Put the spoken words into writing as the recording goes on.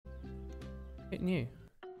It new.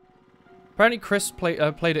 Apparently Chris played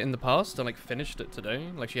it in the past and like finished it today.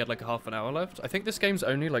 Like she had like a half an hour left. I think this game's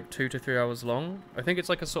only like 2 to 3 hours long. I think it's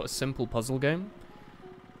like a sort of simple puzzle game.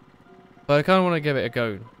 But I kind of want to give it a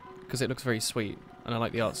go because it looks very sweet and I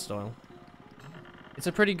like the art style. It's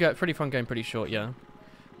a pretty fun game, pretty short, yeah.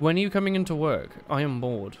 When are you coming into work? I am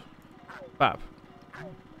bored. Bap.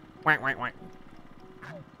 Whack, whack, whack.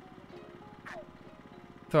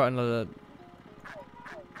 Throw out another...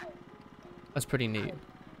 That's pretty neat.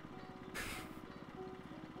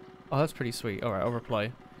 Oh, that's pretty sweet. Alright, I'll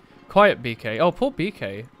reply. Quiet, BK. Oh, poor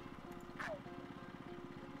BK.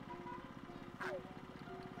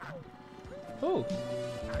 Oh,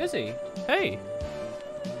 is he? Hey!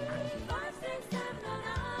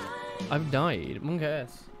 I've died. Monk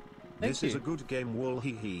S. This is a good game, wool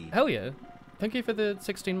hee hee. Hell yeah. Thank you for the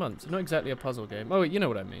 16 months. Not exactly a puzzle game. Oh, you know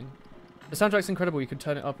what I mean. The soundtrack's incredible. You could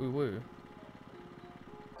turn it up, ooh woo.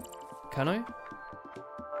 Can I?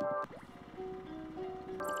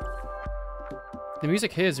 The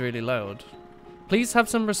music here is really loud. Please have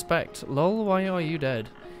some respect. Lol, why are you dead?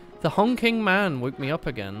 The honking man woke me up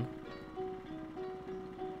again.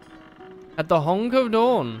 At the honk of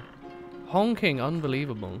dawn. Honking,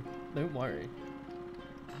 unbelievable. Don't worry.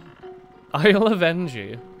 I'll avenge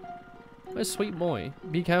you. Oh, sweet boy.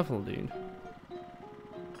 Be careful, dude.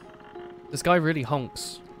 This guy really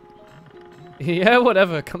honks. Yeah,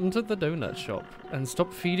 whatever. Come to the donut shop and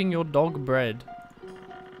stop feeding your dog bread.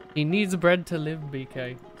 He needs bread to live,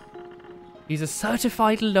 BK. He's a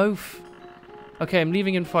certified loaf. Okay, I'm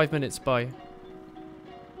leaving in 5 minutes. Bye.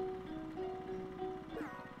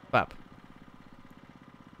 Bap.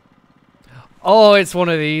 Oh, it's one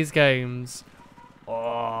of these games.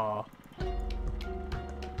 Oh.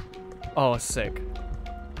 Oh, sick.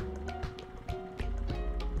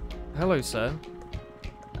 Hello, sir.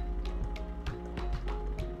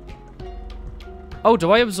 Oh,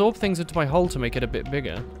 do I absorb things into my hole to make it a bit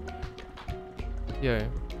bigger? Yo.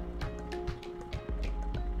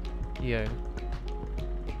 Yo.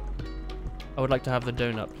 I would like to have the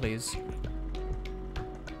donut, please.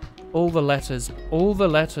 All the letters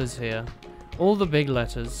here. All the big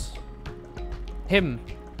letters. Him.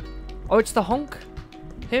 Oh, it's the honk.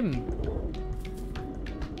 Him.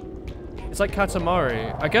 It's like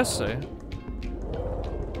Katamari. I guess so.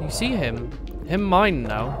 You see him. Him mine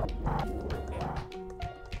now.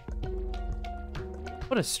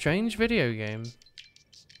 What a strange video game.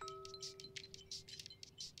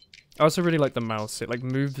 I also really like the mouse. It like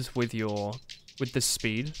moves with the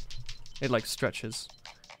speed. It like stretches.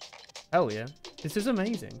 Hell yeah. This is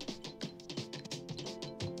amazing.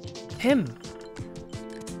 Him.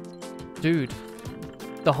 Dude.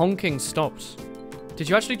 The honking stopped. Did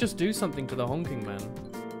you actually just do something to the honking, man?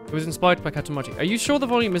 It was inspired by Katamari. Are you sure the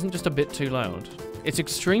volume isn't just a bit too loud? It's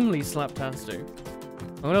extremely slaptastic.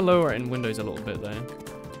 I'm gonna lower it in Windows a little bit though.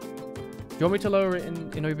 Do you want me to lower it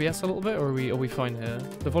in OBS a little bit, or are we fine here?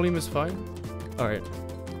 The volume is fine? Alright.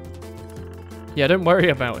 Yeah, don't worry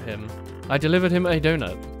about him. I delivered him a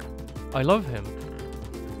donut. I love him.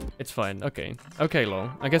 It's fine. Okay. Okay, lol.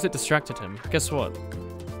 I guess it distracted him. Guess what?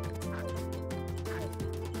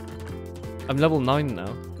 I'm level 9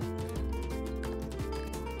 now.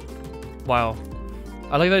 Wow.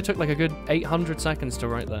 I like that it took like a good 800 seconds to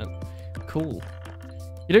write that. Cool.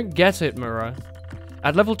 You don't get it, Mura.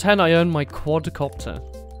 At level 10, I earned my quadcopter.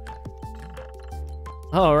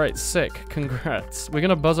 Alright, sick. Congrats. We're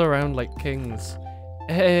gonna buzz around like kings.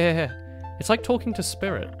 It's like talking to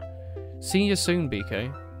Spirit. See you soon,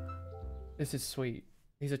 BK. This is sweet.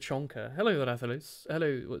 He's a chonker. Hello, Rathalos.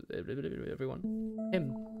 Hello, everyone.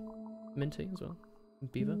 Him. Minty as well.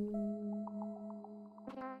 Beaver.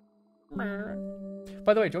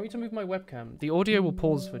 By the way, do you want me to move my webcam? The audio will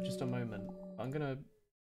pause for just a moment. I'm gonna...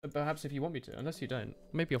 Perhaps if you want me to. Unless you don't.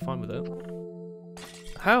 Maybe you're fine with it.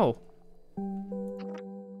 How?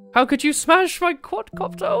 How could you smash my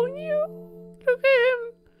quadcopter? Oh no! Look at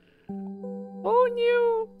him! Oh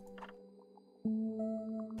no!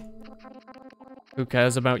 Who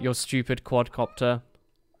cares about your stupid quadcopter?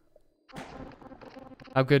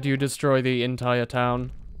 How could you destroy the entire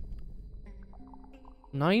town?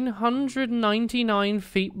 999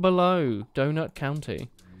 feet below Donut County.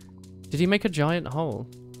 Did he make a giant hole?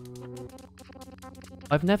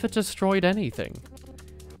 I've never destroyed anything.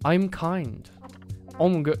 I'm kind.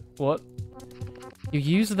 What? You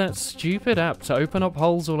used that stupid app to open up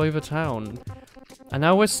holes all over town. And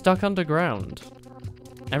now we're stuck underground.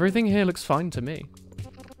 Everything here looks fine to me.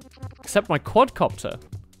 Except my quadcopter.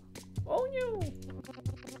 Oh no!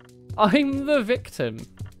 I'm the victim.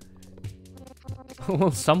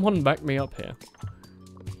 Will someone back me up here?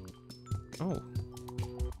 Oh.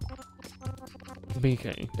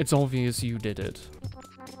 BK, it's obvious you did it.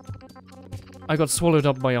 I got swallowed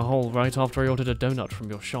up by a hole right after I ordered a donut from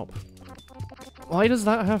your shop. Why does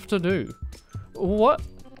that have to do? What?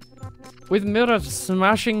 With Mirror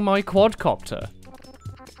smashing my quadcopter?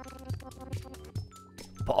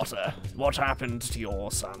 Potter, what happened to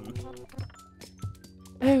your son?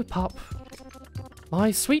 Oh, pup.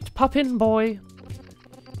 My sweet puppin boy.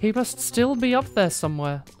 He must still be up there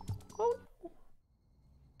somewhere. Oh.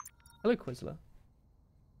 Hello, Quizler.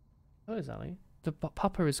 Hello, Zally. The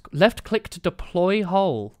pupper is... Left click to deploy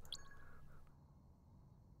hole.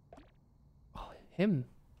 Oh, him.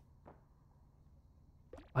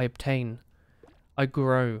 I obtain. I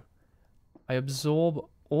grow. I absorb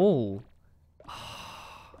all.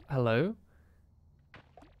 Hello?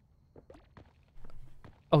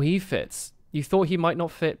 Oh, he fits. You thought he might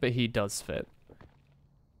not fit, but he does fit.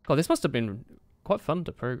 God, this must have been quite fun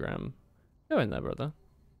to program. Go in there, brother.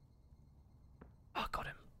 Oh, got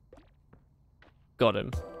him. Got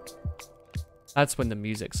him. That's when the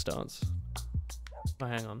music starts. Oh,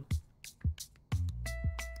 hang on.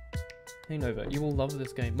 Hey Nova, you will love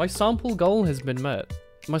this game. My sample goal has been met.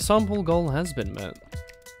 My sample goal has been met.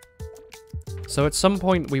 So at some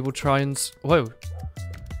point we will try and... Whoa.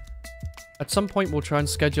 At some point we'll try and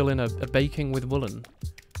schedule in a baking with Woolen.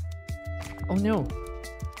 Oh no.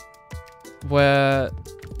 Where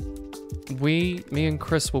me and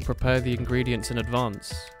Chris will prepare the ingredients in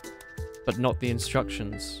advance, but not the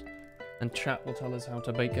instructions. And chat will tell us how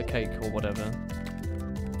to bake a cake or whatever.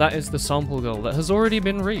 That is the sample goal that has already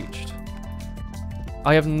been reached.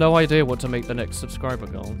 I have no idea what to make the next subscriber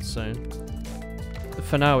goal, so...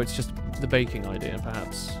 For now, it's just the baking idea,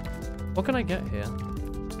 perhaps. What can I get here?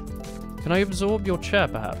 Can I absorb your chair,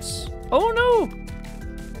 perhaps? Oh, no!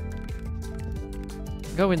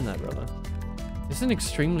 Go in there, brother. It's an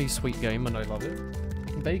extremely sweet game, and I love it.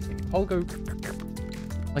 Baking. I'll go...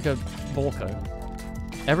 like a Borko.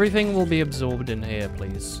 Everything will be absorbed in here,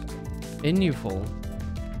 please. In you fall.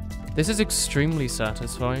 This is extremely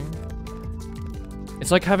satisfying.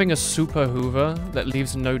 It's like having a super hoover that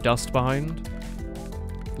leaves no dust behind.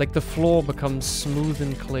 Like the floor becomes smooth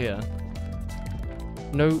and clear.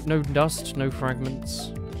 No dust, no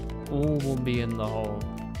fragments. All will be in the hole.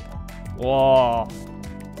 Whoa!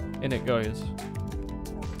 In it goes.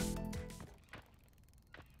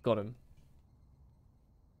 Got him.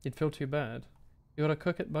 You'd feel too bad. You gotta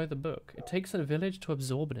cook it by the book. It takes a village to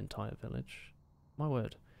absorb an entire village. My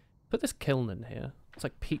word. Put this kiln in here. It's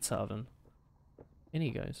like pizza oven. In he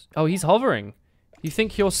goes. Oh, he's hovering. You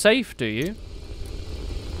think you're safe, do you?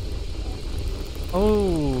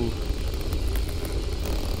 Oh.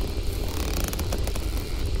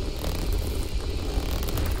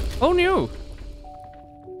 Oh no!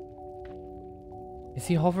 Is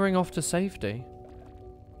he hovering off to safety?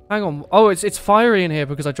 Hang on. Oh, it's fiery in here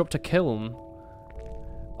because I dropped a kiln.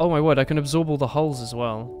 Oh my word, I can absorb all the holes as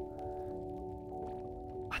well.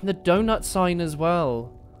 And the donut sign as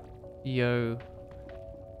well. Yo.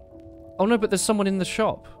 Oh no, but there's someone in the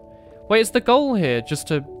shop. Wait, is the goal here just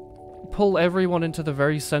to pull everyone into the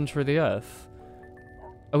very center of the earth?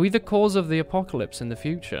 Are we the cause of the apocalypse in the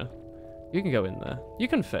future? You can go in there. You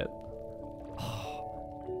can fit.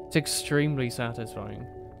 Oh, it's extremely satisfying.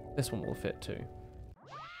 This one will fit too.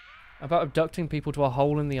 About abducting people to a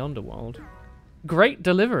hole in the underworld. Great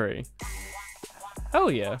delivery. Hell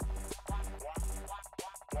yeah.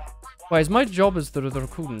 Wait, is my job as the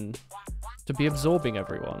Raccoon to be absorbing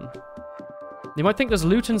everyone? You might think there's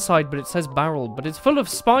loot inside, but it says barreled, but it's full of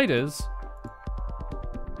spiders.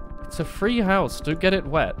 It's a free house, don't get it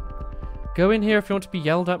wet. Go in here if you want to be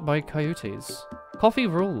yelled at by coyotes. Coffee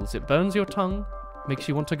rules, it burns your tongue, makes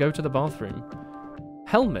you want to go to the bathroom.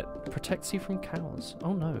 Helmet, protects you from cows.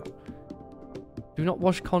 Oh no. Do not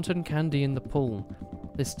wash cotton candy in the pool.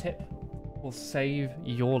 This tip will save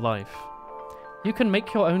your life. You can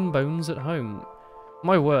make your own bones at home.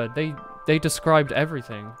 My word, they described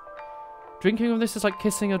everything. Drinking of this is like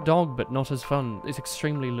kissing a dog, but not as fun. It's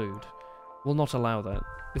extremely lewd. Will not allow that.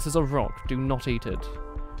 This is a rock. Do not eat it.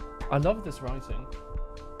 I love this writing.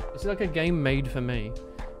 This is like a game made for me.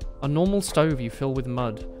 A normal stove you fill with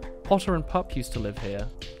mud. Potter and Pup used to live here.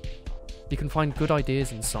 You can find good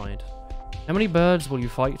ideas inside. How many birds will you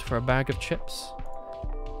fight for a bag of chips?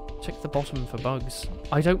 Check the bottom for bugs.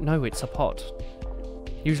 I don't know, it's a pot.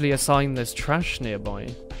 Usually a sign there's trash nearby.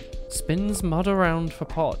 Spins mud around for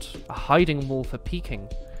pot. A hiding wall for peeking.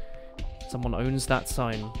 Someone owns that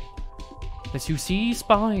sign. Lets you see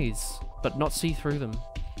spies, but not see through them.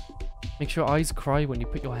 Makes your eyes cry when you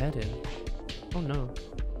put your head in. Oh no.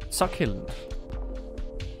 Succulent.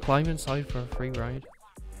 Climb inside for a free ride.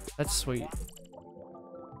 That's sweet.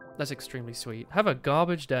 That's extremely sweet. Have a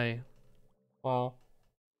garbage day. Wow.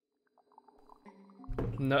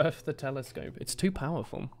 Nerf the telescope. It's too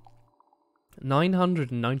powerful.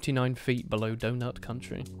 999 feet below Donut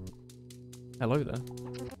Country. Hello there.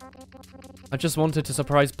 I just wanted to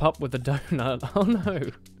surprise Pup with a donut. Oh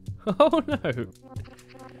no. Oh no.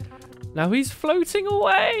 Now he's floating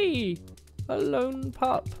away. A lone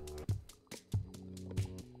pup.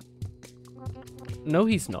 No,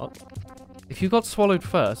 he's not. If you got swallowed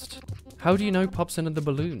first, how do you know Pup's in the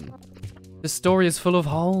balloon? This story is full of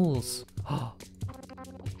holes.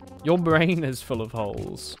 Your brain is full of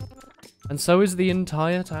holes. And so is the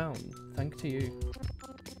entire town. Thank to you.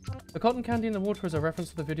 The cotton candy in the water is a reference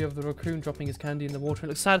to the video of the raccoon dropping his candy in the water. It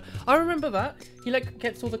looks sad. I remember that. He like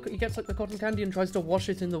gets like the cotton candy and tries to wash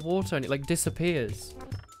it in the water and it like disappears.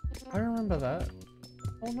 I remember that.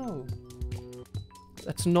 Oh no.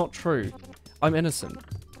 That's not true. I'm innocent.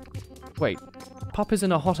 Wait, Pup is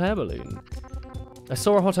in a hot air balloon. I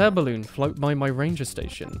saw a hot air balloon float by my ranger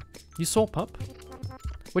station. You saw Pup?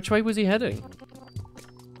 Which way was he heading?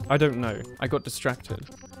 I don't know. I got distracted.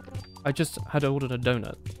 I just had ordered a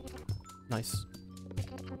donut. Nice.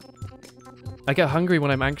 I get hungry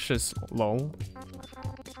when I'm anxious, lol.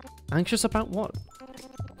 Anxious about what?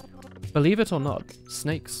 Believe it or not,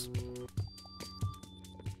 snakes.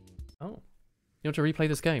 Oh. You want to replay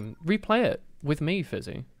this game? Replay it with me,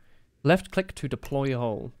 Fizzy. Left click to deploy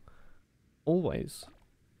hole. Always.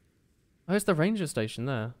 Oh, it's the ranger station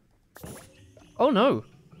there. Oh no!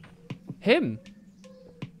 Him!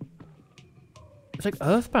 It's like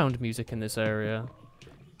Earthbound music in this area.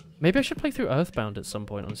 Maybe I should play through Earthbound at some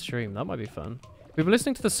point on stream. That might be fun. We've been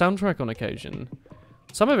listening to the soundtrack on occasion.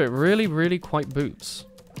 Some of it really, really quite boots.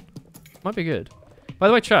 Might be good. By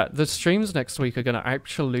the way, chat, the streams next week are going to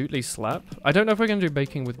absolutely slap. I don't know if we're going to do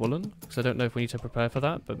Baking with Woolen, because I don't know if we need to prepare for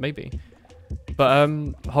that, but maybe. But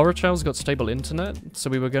Horror Child's got stable internet, so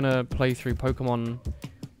we were going to play through Pokemon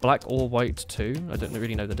Black or White 2. I don't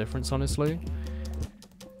really know the difference, honestly.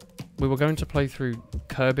 We were going to play through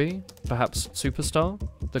Kirby, perhaps Superstar,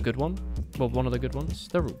 the good one. Well, one of the good ones.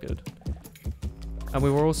 They're all good. And we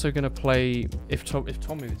were also going to play, if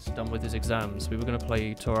Tomu's done with his exams, we were going to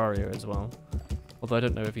play Terraria as well. Although I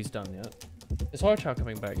don't know if he's done yet. Is Horror Child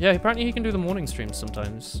coming back? Yeah, apparently he can do the morning streams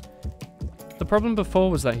sometimes. The problem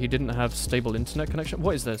before was that he didn't have stable internet connection.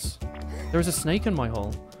 What is this? There is a snake in my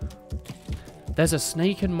hole. There's a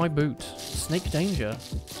snake in my boot. Snake danger.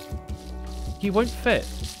 He won't fit.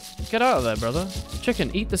 Get out of there, brother.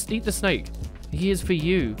 Chicken, eat the snake. He is for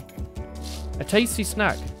you. A tasty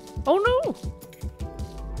snack. Oh no!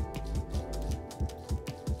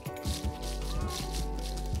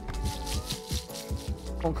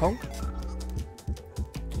 Honk honk.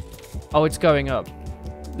 Oh, it's going up.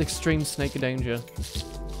 Extreme snake danger.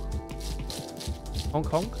 Honk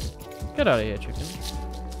honk. Get out of here, chicken.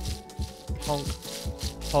 Honk.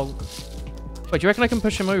 Honk. Wait, do you reckon I can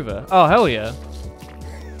push him over? Oh, hell yeah.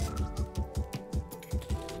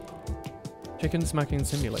 Chicken smacking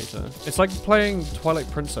simulator. It's like playing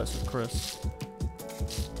Twilight Princess with Chris.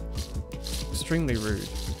 Extremely rude.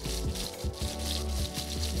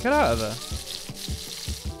 Get out of there.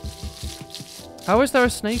 How is there a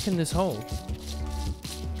snake in this hole?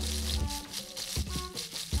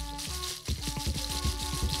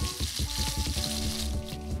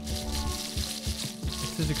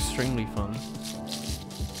 This is extremely fun.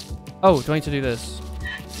 Oh, do I need to do this?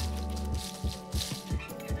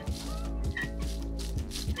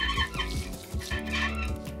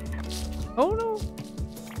 Oh no!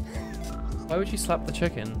 Why would you slap the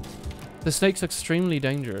chicken? The snake's extremely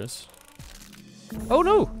dangerous. Oh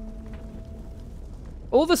no!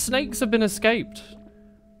 All the snakes have been escaped.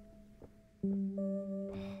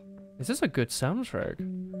 Is this a good soundtrack?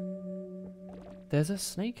 There's a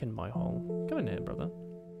snake in my hole. Come in here, brother.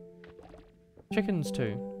 Chickens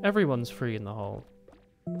too. Everyone's free in the hole.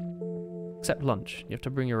 Except lunch. You have to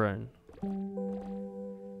bring your own.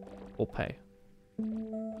 Or pay.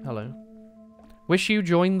 Hello. Wish you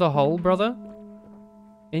joined the hole, brother?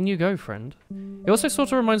 In you go, friend. It also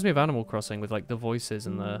sort of reminds me of Animal Crossing with like the voices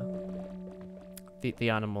and the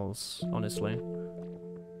animals, honestly.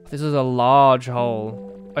 This is a large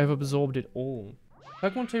hole. I've absorbed it all.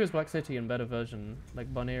 Pokemon 2 is Black City and better version,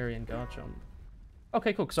 like Buneary and Garchomp.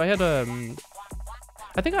 Okay, cool, because I had, I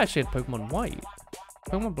think I actually had Pokemon White.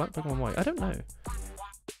 Pokemon Black, Pokemon White. I don't know.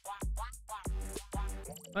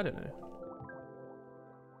 I don't know.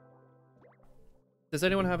 Does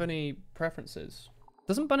anyone have any preferences?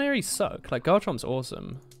 Doesn't Buneary suck? Like, Garchomp's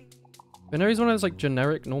awesome. Buneary's one of those, like,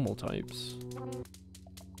 generic normal types.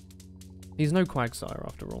 He's no Quagsire,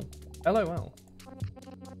 after all. LOL.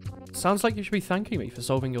 Sounds like you should be thanking me for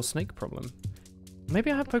solving your snake problem.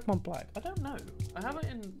 Maybe I have Pokemon Black. I don't know. I have it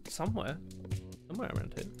in somewhere. Somewhere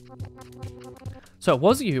around here. So it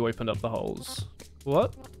was you who opened up the holes.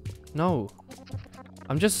 What? No.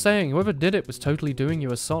 I'm just saying, whoever did it was totally doing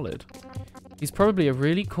you a solid. He's probably a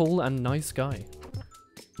really cool and nice guy.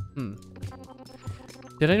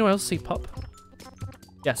 Did anyone else see Pup?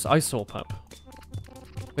 Yes, I saw Pup.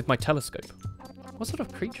 With my telescope. What sort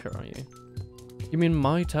of creature are you? You mean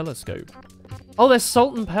my telescope? Oh, there's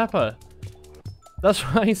Salt and Pepper! That's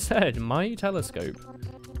what I said, my telescope.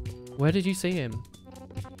 Where did you see him?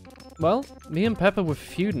 Well, me and Pepper were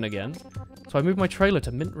feuding again, so I moved my trailer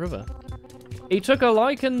to Mint River. He took a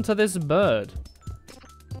liking to this bird.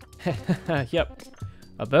 Yep,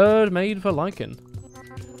 a bird made for liking.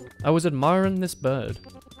 I was admiring this bird,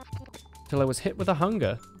 till I was hit with a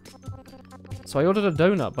hunger. So I ordered a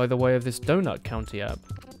donut by the way of this Donut County app.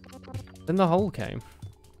 Then the hole came.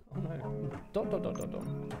 Oh no. Dot dot dot dot dot.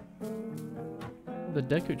 The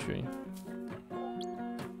Deku Tree.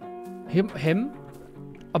 Him?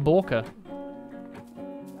 A Borka.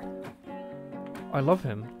 I love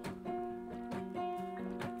him.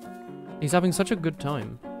 He's having such a good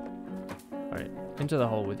time. Alright, into the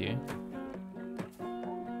hole with you.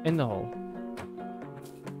 In the hole.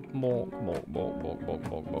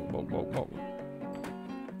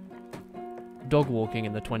 Dog walking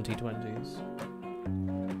in the 2020s.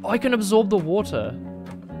 Oh, I can absorb the water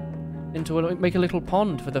into make a little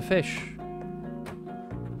pond for the fish.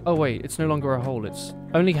 Oh wait, it's no longer a hole, it's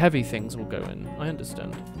only heavy things will go in. I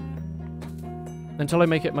understand. Until I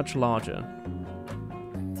make it much larger.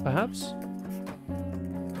 Perhaps?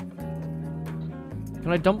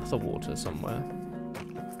 Can I dump the water somewhere?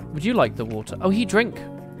 Would you like the water? Oh, he drink!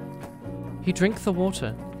 He drink the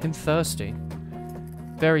water. Him thirsty.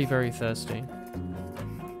 Very, very thirsty.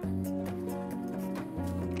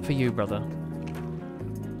 For you, brother.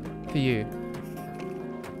 For you.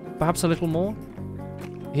 Perhaps a little more?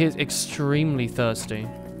 He is extremely thirsty.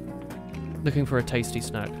 Looking for a tasty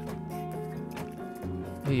snack.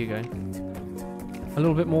 Here you go. A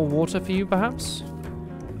little bit more water for you, perhaps?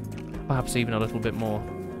 Perhaps even a little bit more.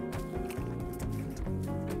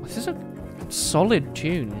 This is a solid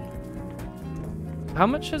tune. How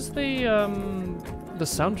much is the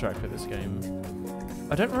soundtrack for this game?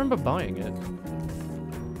 I don't remember buying it.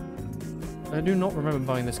 I do not remember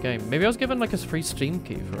buying this game. Maybe I was given like a free Steam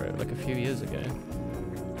key for it like a few years ago.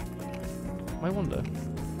 I wonder.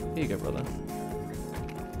 Here you go, brother.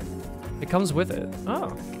 It comes with it. Oh.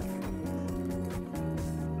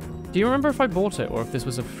 Do you remember if I bought it or if this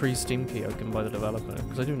was a free Steam key given by the developer?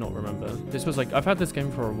 Because I do not remember. This was like, I've had this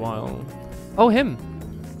game for a while. Oh, him!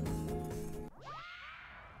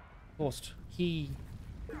 Forced. He...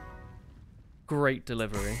 Great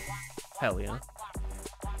delivery. Hell yeah.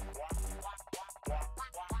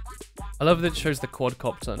 I love that it shows the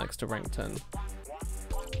quadcopter next to rank 10.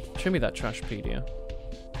 Show me that Trashpedia.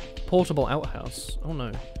 Portable outhouse. Oh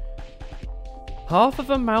no. Half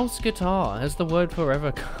of a mouse guitar has the word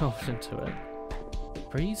forever carved into it.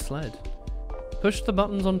 Free sled. Push the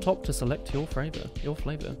buttons on top to select your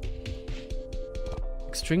flavor.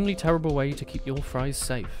 Extremely terrible way to keep your fries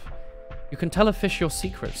safe. You can tell a fish your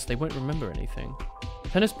secrets, they won't remember anything.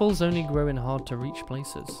 Tennis balls only grow in hard to reach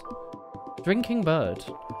places. Drinking bird.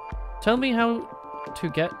 Tell me how to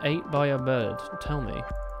get ate by a bird. Tell me.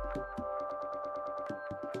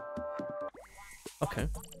 Okay.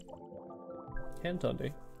 Can't undo.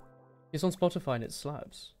 It's on Spotify and it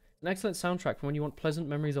slaps. An excellent soundtrack for when you want pleasant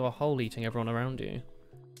memories of a hole eating everyone around you.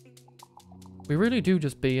 We really do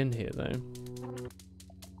just be in here though.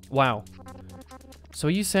 Wow. So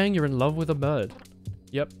are you saying you're in love with a bird?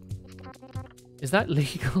 Yep. Is that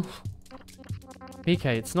legal? PK,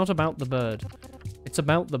 it's not about the bird. It's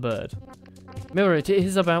about the bird. Mirror, it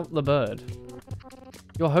is about the bird.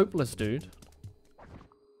 You're hopeless, dude.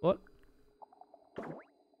 What?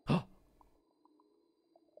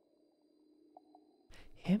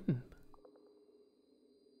 Him.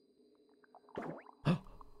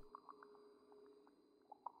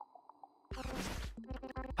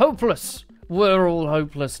 Hopeless! We're all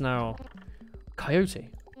hopeless now. Coyote.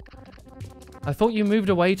 I thought you moved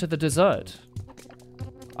away to the desert.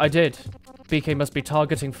 I did. BK must be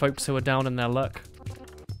targeting folks who are down in their luck.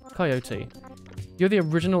 Coyote. You're the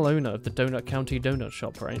original owner of the Donut County Donut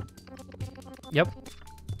Shop, right? Yep.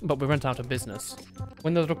 But we went out of business.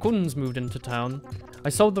 When the raccoons moved into town, I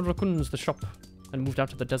sold the raccoons the shop and moved out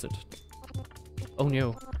to the desert. Oh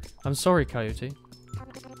no. I'm sorry, Coyote.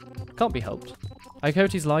 Can't be helped.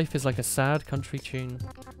 Coyote's life is like a sad country tune.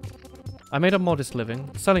 I made a modest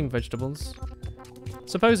living, selling vegetables.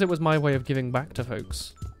 Suppose it was my way of giving back to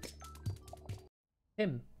folks.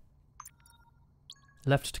 Him.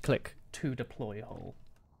 Left to click to deploy hole.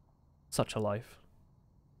 Such a life.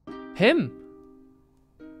 Him!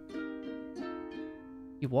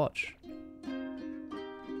 You watch.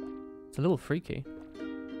 It's a little freaky.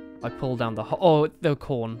 I pull down the hole. Oh, the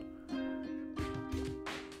corn.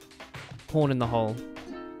 Corn in the hole.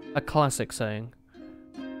 A classic saying.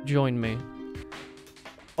 Join me.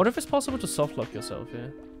 I wonder if it's possible to softlock yourself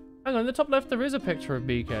here. Hang on, in the top left there is a picture of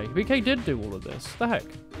BK. BK did do all of this. The heck?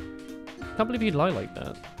 Can't believe he'd lie like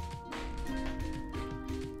that.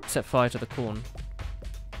 Set fire to the corn.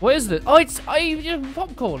 What is this? Oh, it's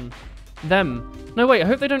popcorn. Them. No, wait, I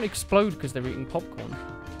hope they don't explode because they're eating popcorn.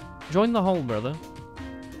 Join the hole, brother.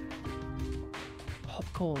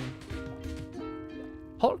 Popcorn.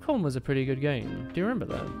 Hotcorn was a pretty good game. Do you remember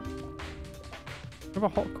that?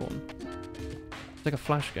 Remember Hotcorn? It's like a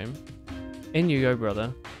flash game. In you go,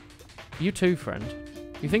 brother. You too, friend.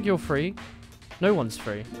 You think you're free? No one's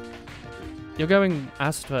free. You're going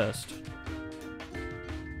ass first.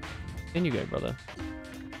 In you go, brother.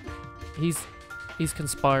 He's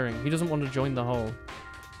conspiring. He doesn't want to join the hole. Do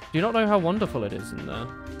you not know how wonderful it is in there?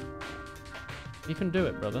 You can do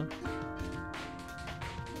it, brother.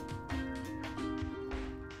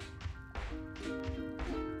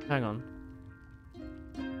 Hang on.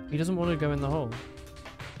 He doesn't want to go in the hole.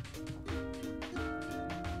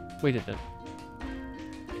 We did it.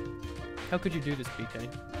 How could you do this, BK?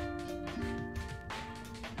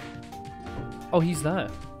 Oh, he's there.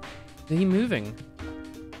 Is he moving?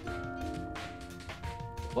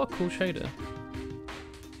 What a cool shader.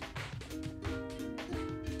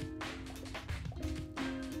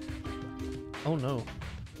 Oh no.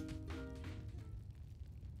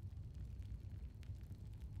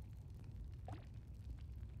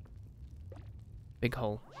 Big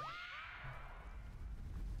hole.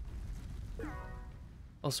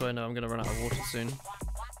 Also, I know I'm gonna run out of water soon.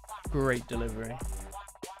 Great delivery.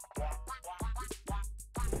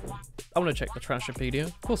 I want to check the Trashopedia.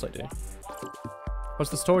 Of course I do.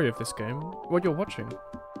 What's the story of this game? What you're watching?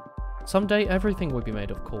 Someday everything will be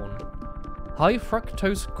made of corn. High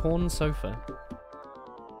fructose corn sofa.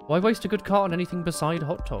 Why waste a good cart on anything beside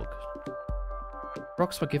hot dog?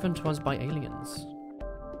 Rocks were given to us by aliens.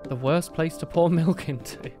 The worst place to pour milk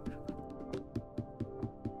into.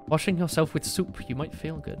 Washing yourself with soup, you might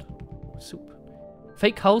feel good. Soup.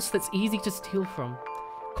 Fake house that's easy to steal from.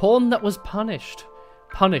 Corn that was punished.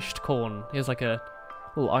 Punished corn. Here's like a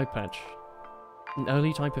little eye patch. An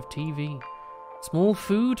early type of TV. Small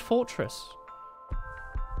food fortress.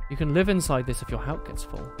 You can live inside this if your house gets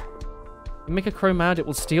full. You make a crow mad, it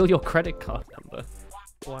will steal your credit card number.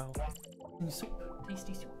 Wow. Soup.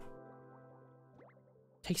 Tasty soup.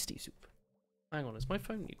 Tasty soup. Hang on, does my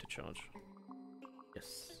phone need to charge?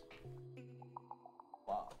 Yes.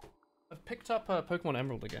 Wow. I've picked up Pokemon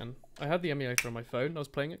Emerald again. I had the emulator on my phone. I was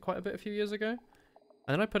playing it quite a bit a few years ago.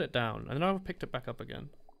 And then I put it down. And then I picked it back up again.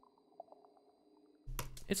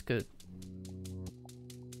 It's good.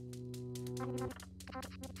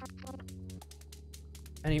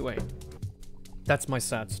 Anyway. That's my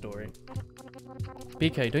sad story.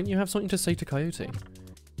 BK, don't you have something to say to Coyote?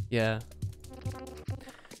 Yeah.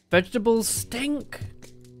 Vegetables stink!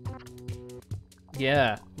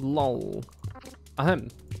 Yeah, lol. Ahem.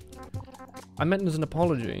 I meant as an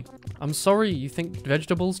apology. I'm sorry you think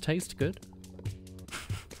vegetables taste good?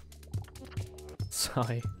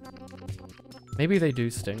 Sigh. Maybe they do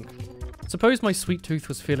stink. Suppose my sweet tooth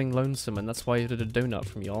was feeling lonesome and that's why I did a donut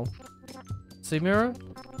from y'all. See, Mira?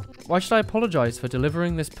 Why should I apologize for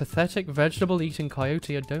delivering this pathetic vegetable-eating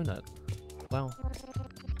coyote a donut? Wow.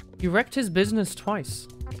 You wrecked his business twice.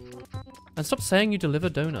 And stop saying you deliver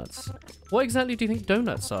donuts. What exactly do you think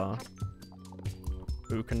donuts are?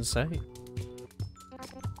 Who can say?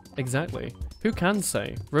 Exactly. Who can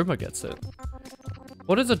say? Rumor gets it.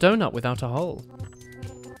 What is a donut without a hole?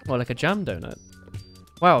 Well, like a jam donut.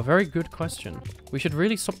 Wow, very good question. We should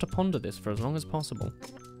really stop to ponder this for as long as possible.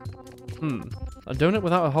 A donut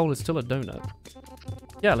without a hole is still a donut.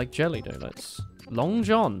 Yeah, like jelly donuts. Long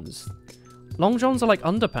Johns. Long Johns are like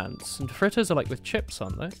underpants, and fritters are like with chips,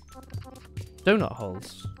 aren't they? Donut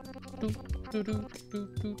holes.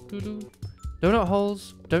 Donut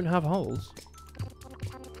holes don't have holes.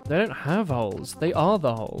 They don't have holes. They are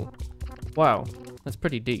the hole. Wow, that's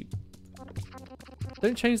pretty deep.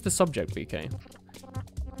 Don't change the subject, BK.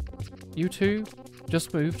 You two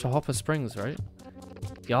just moved to Hopper Springs, right?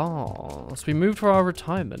 Yes, we moved for our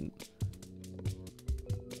retirement.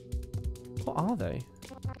 What are they?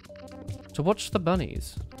 To watch the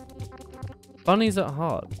bunnies. Bunnies at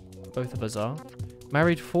heart, both of us are.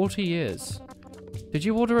 Married 40 years. Did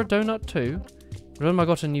you order a donut too? Remember I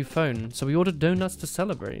got a new phone, so we ordered donuts to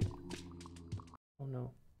celebrate. Oh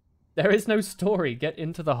no. There is no story. Get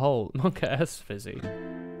into the hole. Monka S Fizzy.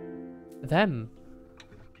 Them.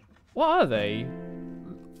 What are they?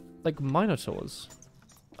 Like minotaurs.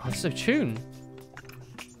 Oh, it's a tune.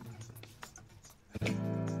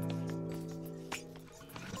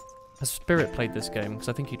 Has Spirit played this game? Because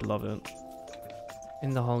I think he'd love it.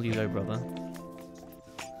 In the hole you go, brother.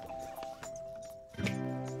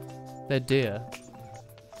 They're deer.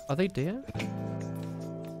 Are they deer?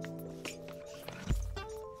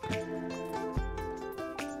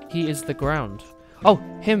 He is the ground. Oh,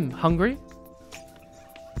 him. Hungry?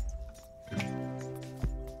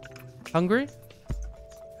 Hungry?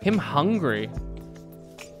 Him hungry.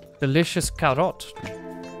 Delicious carrot.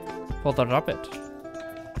 For the rabbit.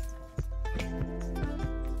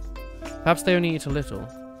 Perhaps they only eat a little.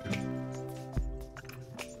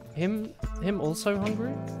 Him also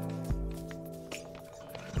hungry?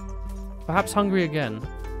 Perhaps hungry again.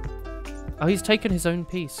 Oh, he's taken his own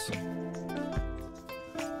piece.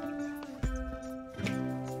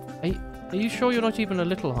 Are you sure you're not even a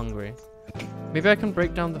little hungry? Maybe I can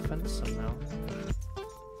break down the fence somehow.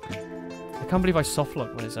 I can't believe I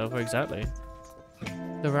softlocked myself. Exactly.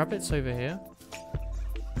 The rabbit's over here.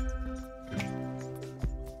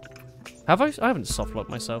 Have I? I haven't softlocked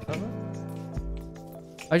myself, have I?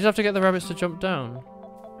 I just have to get the rabbits to jump down.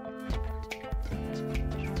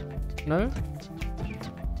 No?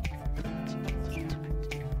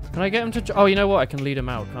 Can I get him to... Oh, you know what? I can lead him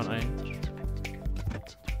out, can't I?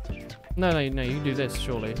 No, you do this,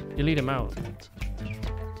 surely. You lead him out.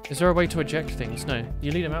 Is there a way to eject things? No.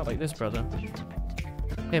 You lead him out like this, brother.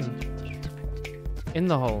 Him. In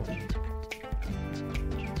the hole.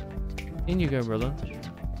 In you go, brother.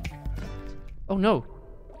 Oh, no.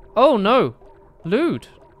 Oh, no. Lewd.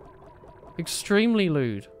 Extremely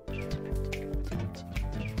lewd.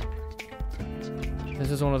 This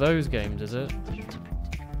is one of those games, is it?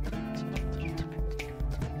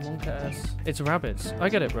 Monka S. It's rabbits. I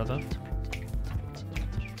get it, brother.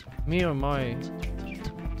 Me or my...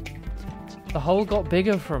 The hole got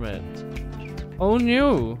bigger from it. Oh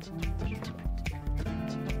no!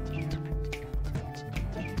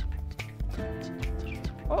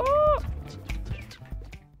 Oh!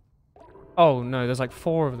 Oh no, there's like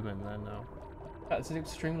 4 of them in there now. That's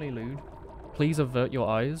extremely lewd. Please avert your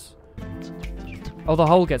eyes. Oh, the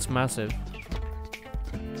hole gets massive.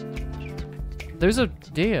 Those are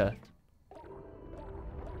deer.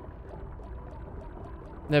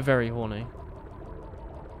 They're very horny.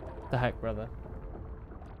 The heck, brother.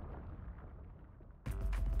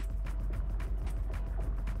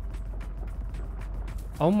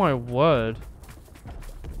 Oh my word.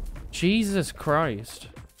 Jesus Christ.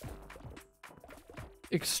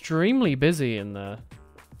 Extremely busy in there.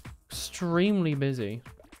 Extremely busy.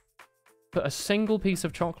 Put a single piece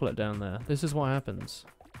of chocolate down there. This is what happens.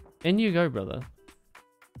 In you go, brother.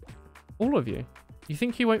 All of you. You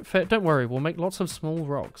think you won't fit? Don't worry, we'll make lots of small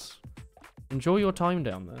rocks. Enjoy your time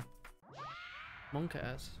down there. Monka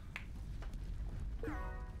S.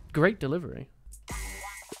 Great delivery.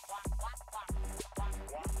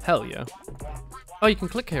 Hell yeah. Oh, you can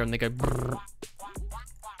click here and they go brrr.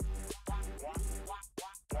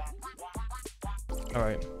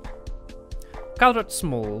 Alright. Carrot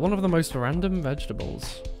small, one of the most random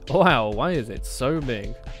vegetables. Wow, why is it so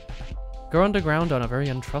big? Go underground and are very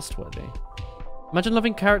untrustworthy. Imagine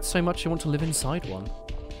loving carrots so much you want to live inside one.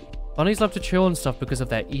 Bunnies love to chill and stuff because of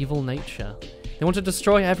their evil nature. They want to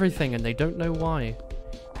destroy everything and they don't know why.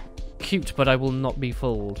 Cute, but I will not be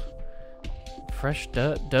fooled. Fresh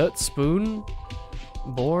dirt spoon?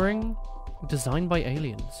 Boring? Designed by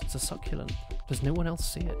aliens. It's a succulent. Does no one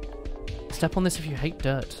else see it? Step on this if you hate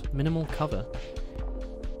dirt. Minimal cover.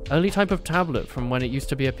 Early type of tablet from when it used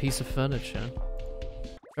to be a piece of furniture.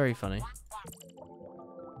 Very funny.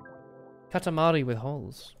 Katamari with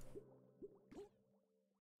holes.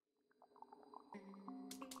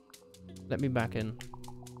 Let me back in.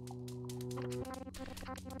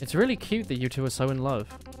 It's really cute that you two are so in love.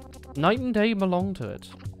 Night and day belong to it.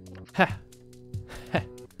 Heh. Heh.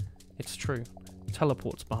 It's true.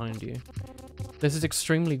 Teleports behind you. This is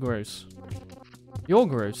extremely gross. You're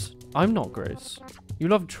gross. I'm not gross. You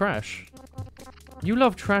love trash. You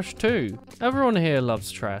love trash too. Everyone here loves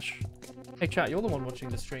trash. Hey chat, you're the one watching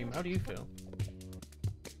the stream. How do you feel?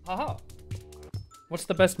 Haha. What's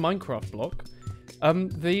the best Minecraft block?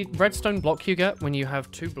 The redstone block you get when you have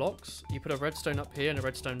 2 blocks. You put a redstone up here and a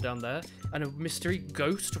redstone down there, and a mystery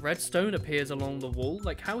ghost redstone appears along the wall.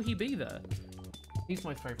 Like, how he be there? He's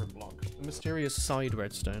my favorite block. The mysterious side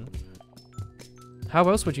redstone. How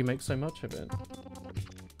else would you make so much of it?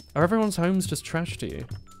 Are everyone's homes just trash to you?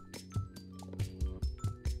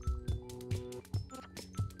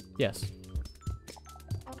 Yes.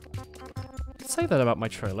 Say that about my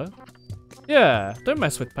trailer. Yeah, don't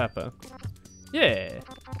mess with Pepper. Yeah.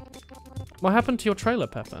 What happened to your trailer,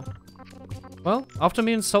 Pepper? Well, after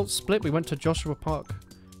me and Salt split, we went to Joshua Park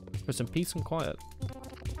for some peace and quiet.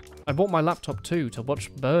 I bought my laptop too to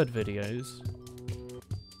watch bird videos.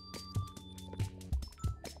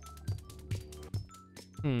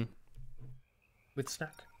 With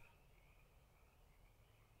snack.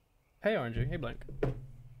 Hey Orange, hey Blank.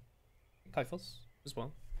 Kyphos as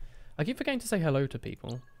well. I keep forgetting to say hello to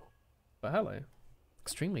people. But hello.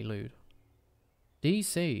 Extremely lewd.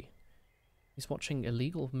 DC. He's watching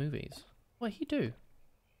illegal movies. What he do?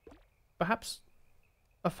 Perhaps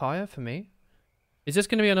a fire for me? Is this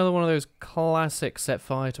going to be another one of those classic set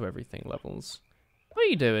fire to everything levels? What are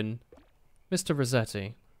you doing, Mr.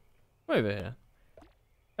 Rossetti? Over here.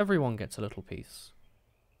 Everyone gets a little piece.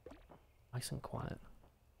 Nice and quiet.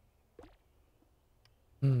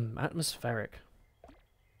 Atmospheric.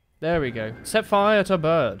 There we go. Set fire to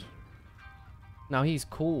bird. Now he's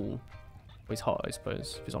cool. Well, he's hot, I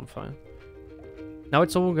suppose, if he's on fire. Now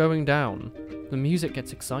it's all going down. The music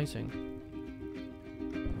gets exciting.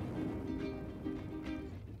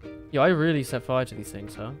 Yeah, I really set fire to these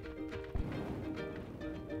things, huh?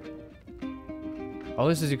 Oh,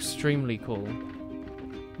 this is extremely cool.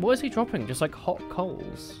 What is he dropping? Just like hot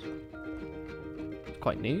coals? It's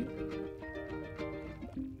quite neat.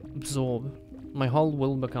 Absorb. My hull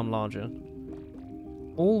will become larger.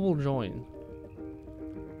 All will join.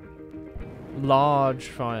 Large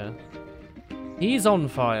fire. He's on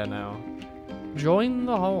fire now. Join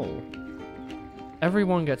the hole.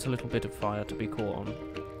 Everyone gets a little bit of fire to be caught on.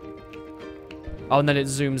 Oh, and then it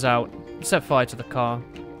zooms out. Set fire to the car.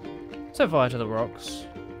 Set fire to the rocks.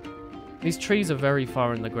 These trees are very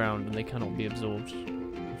far in the ground and they cannot be absorbed,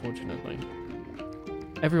 unfortunately.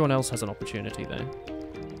 Everyone else has an opportunity there.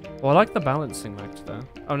 Well, I like the balancing act there.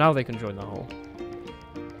 Oh, now they can join the hole.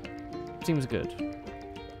 Seems good.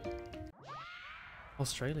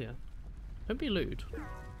 Australia. Don't be lewd.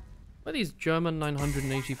 Where are these German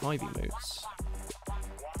 985 emotes?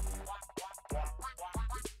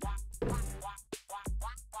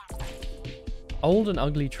 Old and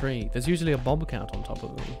ugly tree. There's usually a bobcat on top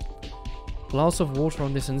of them. Glass of water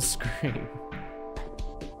on this and scream.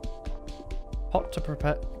 Hot to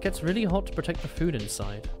prepare. Gets really hot to protect the food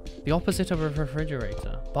inside. The opposite of a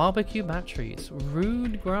refrigerator. Barbecue batteries.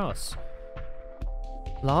 Rude grass.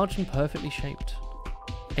 Large and perfectly shaped.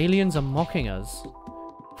 Aliens are mocking us.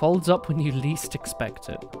 Folds up when you least expect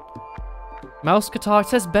it. Mouse guitar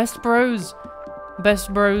says best bros.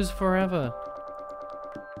 Best bros forever.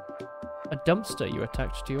 A dumpster you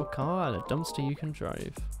attach to your car and a dumpster you can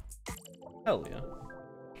drive. Hell yeah.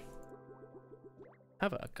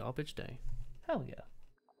 Have a garbage day. Hell yeah.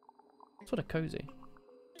 Sort of cozy.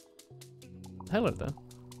 Hello there.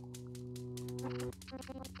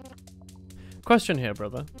 Question here,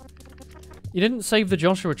 brother. You didn't save the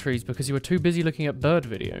Joshua trees because you were too busy looking at bird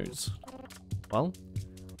videos. Well,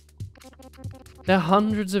 they're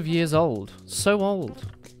hundreds of years old. So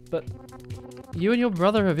old. But you and your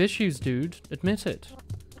brother have issues, dude. Admit it.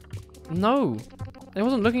 No. I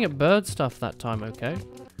wasn't looking at bird stuff that time, okay?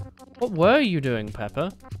 What were you doing,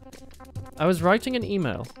 Pepper? I was writing an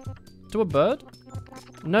email. To a bird?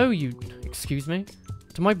 No, you... Excuse me?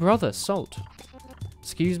 To my brother, Salt.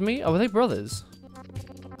 Excuse me? Oh, are they brothers?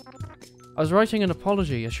 I was writing an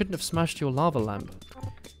apology. I shouldn't have smashed your lava lamp.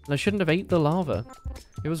 And I shouldn't have ate the lava.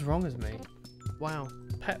 It was wrong as me. Wow.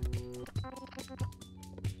 Pep.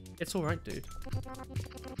 It's alright, dude.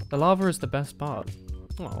 The lava is the best part.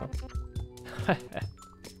 Aww.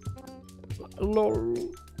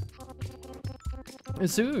 Lol.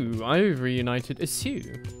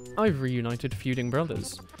 I've reunited feuding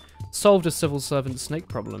brothers. Solved a civil servant's snake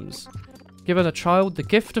problems. Given a child the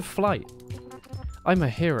gift of flight. I'm a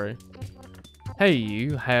hero. Hey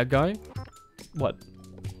you, hair guy. What?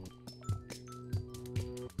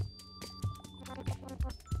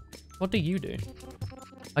 What do you do?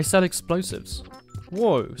 I sell explosives.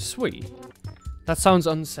 Whoa, sweet. That sounds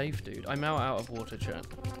unsafe, dude. I'm now out of water chat.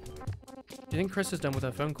 Do you think Chris is done with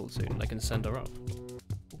her phone call soon? I can send her up.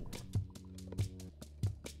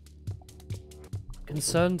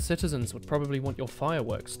 Concerned citizens would probably want your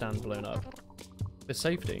fireworks stand blown up. For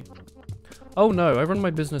safety. Oh no, I run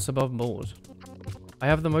my business above board. I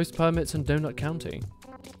have the most permits in Donut County.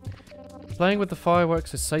 Playing with the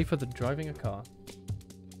fireworks is safer than driving a car.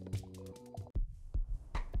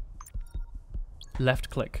 Left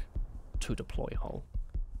click to deploy hole.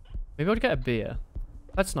 Maybe I'd get a beer.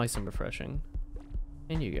 That's nice and refreshing.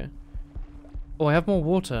 In you go. Oh, I have more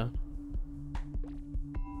water.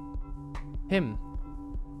 Him.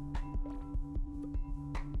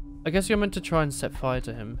 I guess you're meant to try and set fire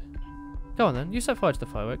to him. Go on then, you set fire to the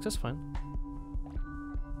fireworks, that's fine.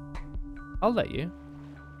 I'll let you.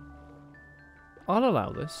 I'll allow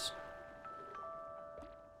this.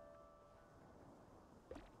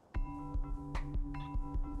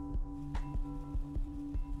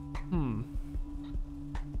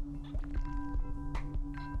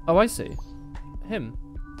 Oh, I see. Him.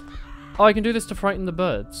 Oh, I can do this to frighten the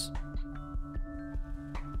birds.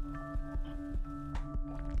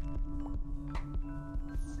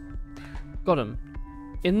 Got him.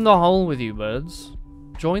 In the hole with you, birds.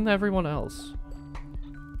 Join everyone else.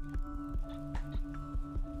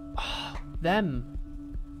 Them.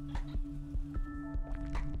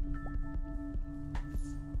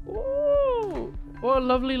 Ooh, what a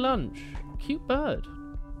lovely lunch. Cute bird.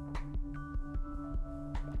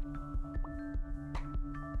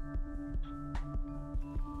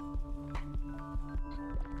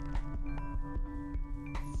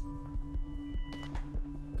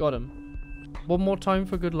 Got him. One more time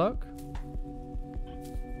for good luck.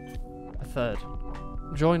 A third.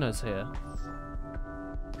 Join us here.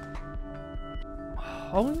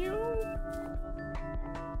 Oh no!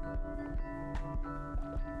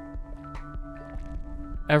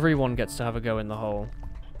 Everyone gets to have a go in the hole.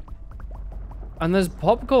 And there's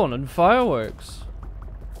popcorn and fireworks.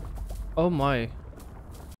 Oh my.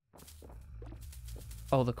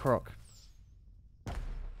 Oh, the croc.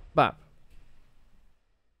 Bap.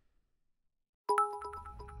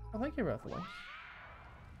 Oh, thank you, Rathaway.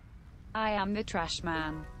 I am the trash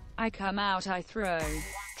man. I come out, I throw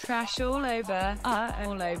trash all over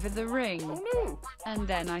the ring. Oh no! And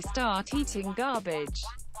then I start eating garbage.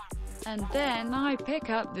 And then I pick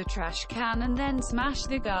up the trash can and then smash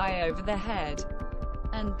the guy over the head.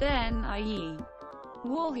 And then I eat.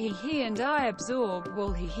 Wool hee hee and I absorb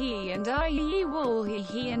wool hee hee and I eat wool hee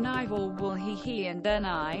hee and I fall wool hee hee and then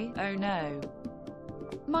I, oh no.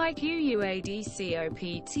 My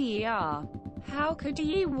QUADCOPTER. How could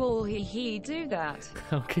ye wool hee hee do that?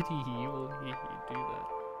 How could he wool hee hee do that?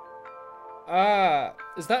 Ah,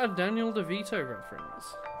 is that a Daniel DeVito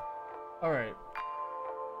reference? Alright.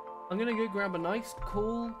 I'm gonna go grab a nice,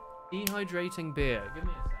 cool, dehydrating beer. Give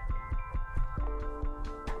me a second.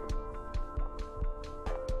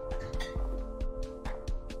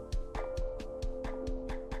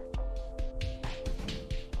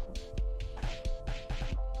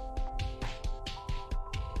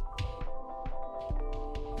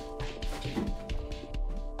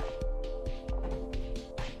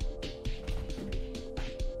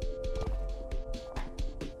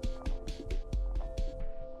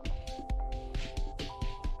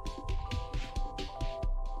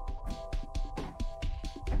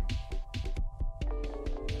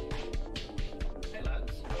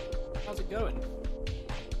 How's it going?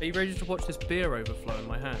 Are you ready to watch this beer overflow in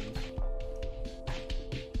my hand?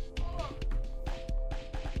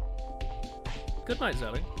 Good night,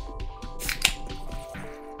 Zelly.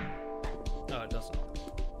 Oh, it doesn't.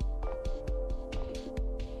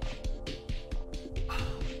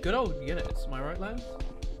 Good old Guinness, am I right, lads?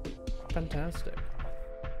 Fantastic.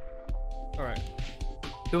 Alright.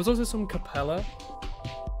 There was also some Capella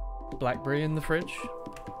Blackberry in the fridge.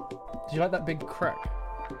 Did you like that big crack?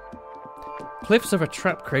 Cliffs are a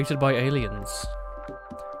trap created by aliens.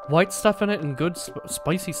 White stuff in it and good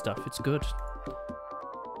spicy stuff. It's good.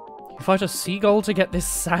 You fight a seagull to get this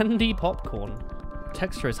sandy popcorn.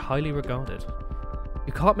 Texture is highly regarded.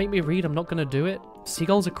 You can't make me read. I'm not gonna do it.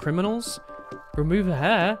 Seagulls are criminals. Remove a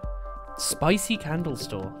hair. Spicy candle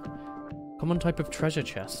store. Common type of treasure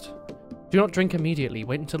chest. Do not drink immediately.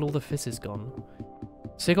 Wait until all the fizz is gone.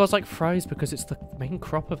 Seagulls like fries because it's the main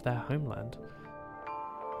crop of their homeland.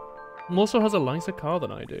 Also has a nicer car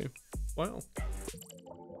than I do. Wow.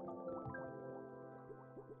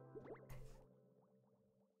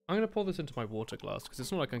 I'm going to pour this into my water glass because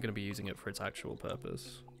it's not like I'm going to be using it for its actual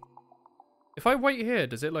purpose. If I wait here,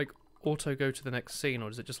 does it like auto go to the next scene or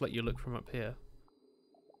does it just let you look from up here?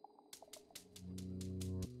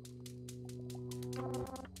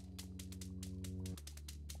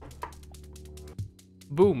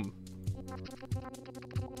 Boom.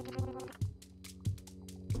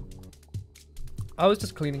 I was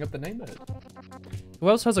just cleaning up the neighborhood. Who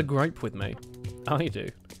else has a gripe with me? I do.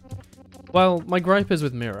 Well, my gripe is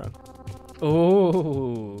with Mira.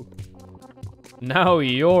 Oh. Now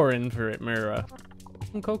you're in for it, Mira.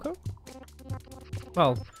 And Coco?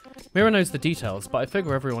 Well, Mira knows the details, but I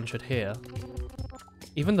figure everyone should hear.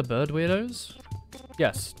 Even the bird weirdos?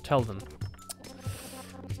 Yes, tell them.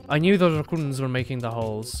 I knew the raccoons were making the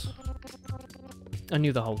holes. I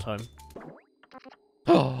knew the whole time.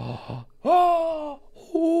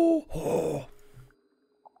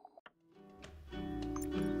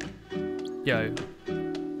 Yo.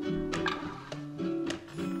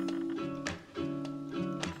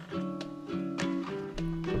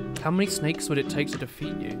 How many snakes would it take to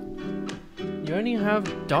defeat you? You only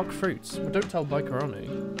have dark fruits, but don't tell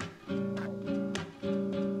Baikaroni.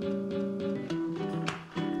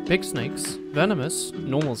 Big snakes, venomous,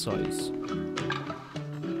 normal size.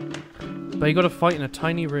 But you gotta fight in a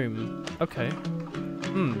tiny room. Okay.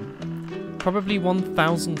 Probably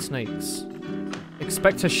 1,000 snakes.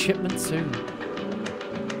 Expect a shipment soon.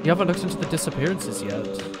 You haven't looked into the disappearances yet,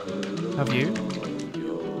 have you?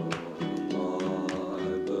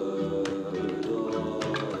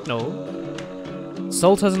 No.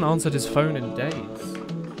 Salt hasn't answered his phone in days.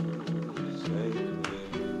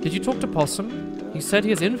 Did you talk to Possum? He said he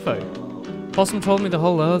has info. Possum told me the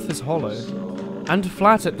whole Earth is hollow. And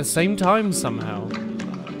flat at the same time somehow.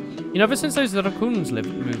 You know, ever since those raccoons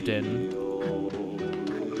moved in.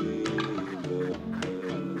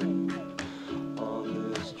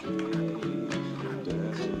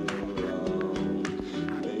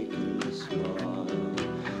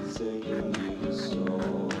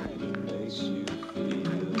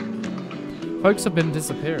 Folks have been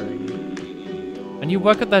disappearing. And you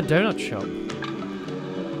work at that donut shop.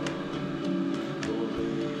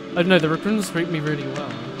 I don't know, the raccoons treat me really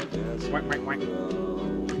well.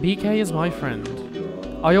 BK is my friend.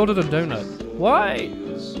 I ordered a donut. Why?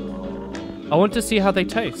 I want to see how they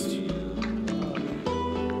taste.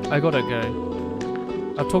 I gotta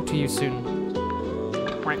go. I'll talk to you soon.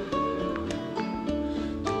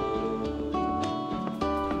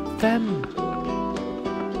 Them!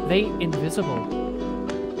 They invisible.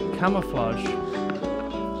 Camouflage.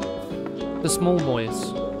 The small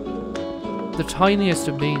boys. The tiniest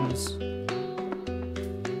of beans.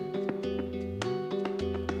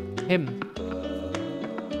 Him.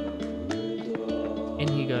 In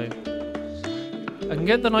he go. I can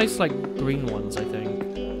get the nice, like, green ones, I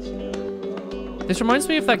think. This reminds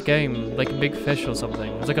me of that game, like Big Fish or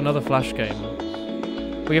something. It's like another Flash game.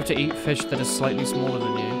 Where you have to eat fish that is slightly smaller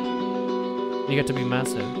than you. You get to be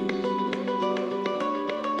massive.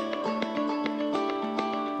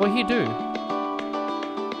 What'd he do?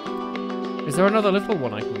 Is there another little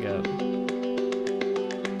one I can get?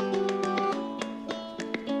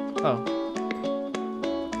 Oh.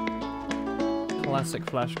 Classic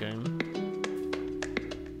Flash game.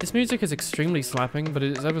 This music is extremely slapping, but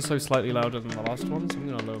it is ever so slightly louder than the last one, so I'm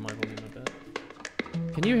gonna lower my volume a bit.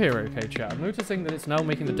 Can you hear okay, chat? I'm noticing that it's now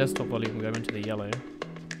making the desktop volume go into the yellow.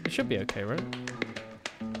 It should be okay, right?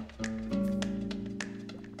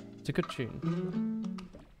 It's a good tune.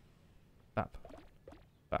 Bap.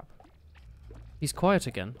 Bap. He's quiet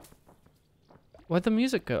again. Where'd the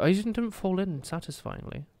music go? I didn't fall in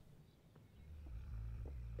satisfyingly.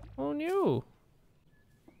 Oh no!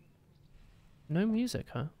 No music,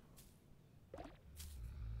 huh?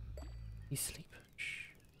 He's asleep.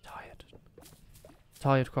 Shh. Tired.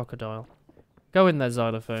 Tired crocodile. Go in there,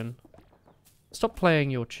 xylophone. Stop playing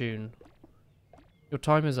your tune. Your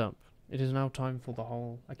time is up. It is now time for the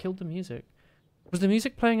whole... I killed the music. Was the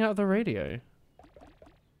music playing out of the radio?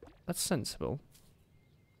 That's sensible.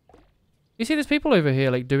 You see, there's people over here,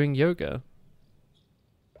 like, doing yoga.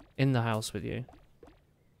 In the house with you.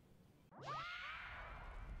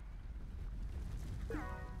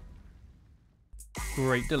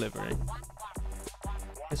 Great delivery.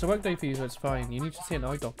 It's a work day for you, so it's fine. You need to see an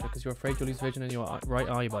eye doctor because you're afraid you'll lose vision in your right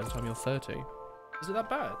eye by the time you're 30. Is it that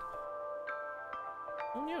bad?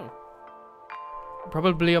 Oh no.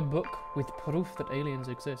 Probably a book with proof that aliens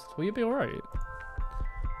exist. Will you be alright?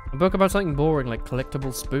 A book about something boring like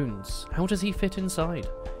collectible spoons. How does he fit inside?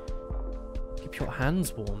 Keep your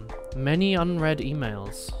hands warm. Many unread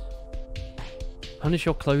emails. Punish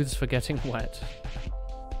your clothes for getting wet.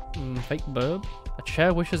 Fake burb? A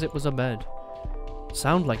chair wishes it was a bed.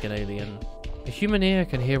 Sound like an alien. A human ear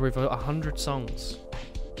can hear over 100 songs.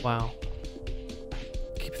 Wow.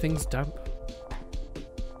 Keep things damp.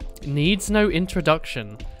 Needs no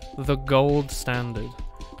introduction. The gold standard.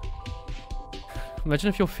 Imagine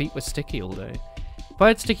if your feet were sticky all day. If I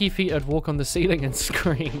had sticky feet, I'd walk on the ceiling and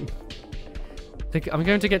scream. I'm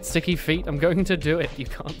going to get sticky feet. I'm going to do it. You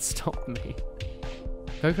can't stop me.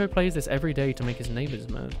 Coco plays this every day to make his neighbors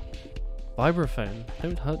mad. Vibraphone.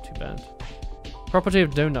 Don't hurt too bad. Property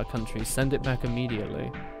of Donut Country. Send it back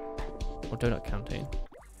immediately. Or Donut County.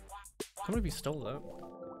 I can't believe you stole that.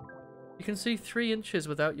 You can see 3 inches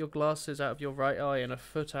without your glasses out of your right eye and a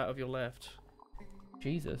foot out of your left.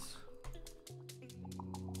 Jesus.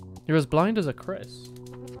 You're as blind as a Chris.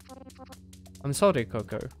 I'm sorry,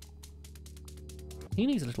 Coco. He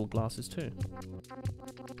needs little glasses too.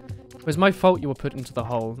 It was my fault you were put into the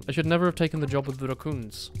hole. I should never have taken the job with the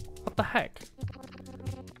raccoons. What the heck?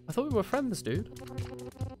 I thought we were friends, dude.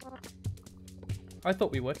 I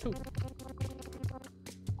thought we were too.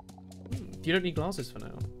 You don't need glasses for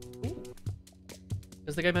now. Ooh.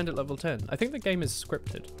 Does the game end at level 10? I think the game is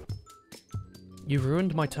scripted. You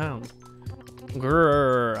ruined my town.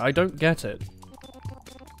 Grrr, I don't get it.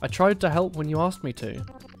 I tried to help when you asked me to.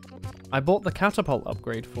 I bought the catapult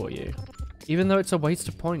upgrade for you, even though it's a waste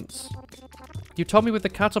of points. You told me with the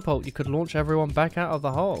catapult you could launch everyone back out of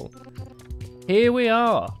the hole. Here we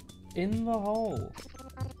are, in the hole.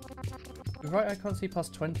 You're right, I can't see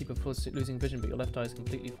past 20 before losing vision, but your left eye is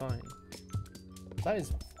completely fine. That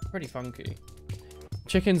is pretty funky.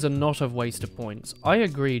 Chickens are not a waste of points. I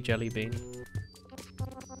agree, Jellybean.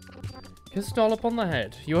 Kiss Dollop on the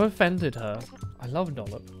head. You offended her. I love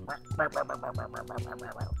Dollop.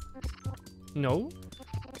 No?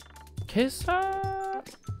 Kiss her?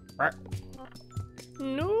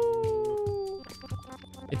 No.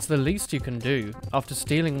 It's the least you can do after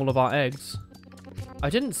stealing all of our eggs. I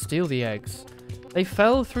didn't steal the eggs. They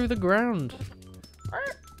fell through the ground.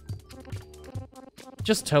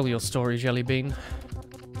 Just tell your story, Jellybean.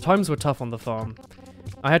 Times were tough on the farm.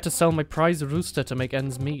 I had to sell my prize rooster to make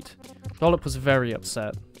ends meet. Dollop was very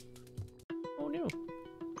upset. Oh no.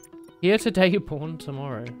 Here today, born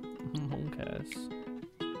tomorrow. Who cares?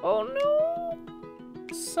 Oh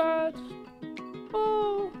no! Sad.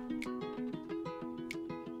 Oh.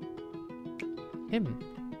 Him.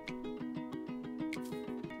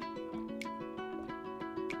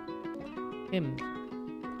 Him.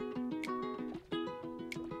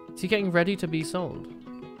 Is he getting ready to be sold?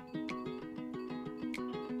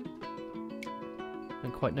 I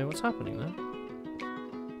don't quite know what's happening there.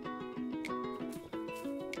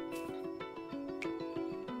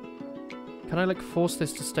 Can I like force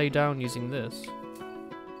this to stay down using this?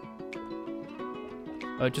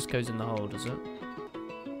 Oh, it just goes in the hole, does it?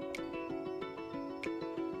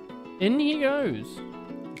 In he goes!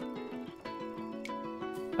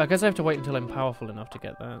 I guess I have to wait until I'm powerful enough to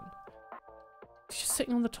get that. He's just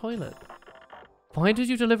sitting on the toilet. Why did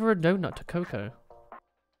you deliver a donut to Coco?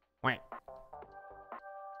 Wait.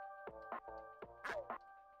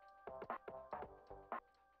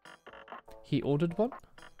 He ordered one?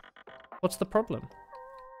 What's the problem?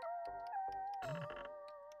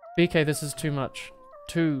 BK, this is too much.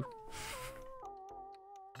 You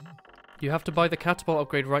have to buy the catapult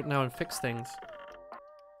upgrade right now and fix things.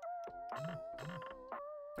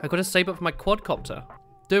 I gotta save up for my quadcopter.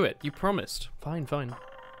 Do it, you promised. Fine, fine.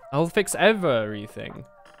 I'll fix everything.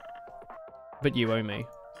 But you owe me.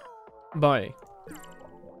 Bye.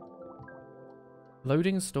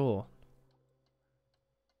 Loading store.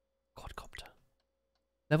 Quadcopter.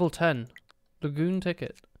 Level 10. Lagoon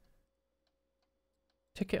ticket.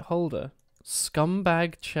 Ticket holder.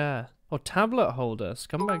 Scumbag chair. Or tablet holder.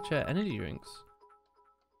 Scumbag chair. Energy drinks.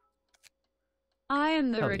 I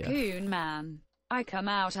am the Hell yeah. raccoon man. I come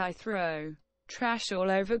out, I throw trash all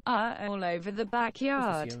over the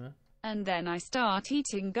backyard. And then I start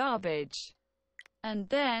eating garbage. And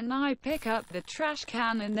then I pick up the trash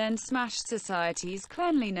can and then smash society's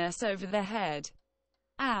cleanliness over the head.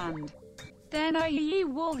 And then I yee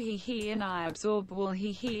wool hee hee and I absorb wool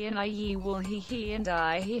hee hee and I yee wool hee hee and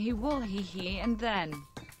I hee hee wool hee hee and then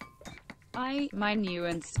I eat my new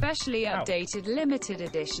and specially updated limited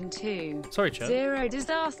edition 2. Sorry, chat. Zero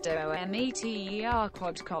Disaster OMETER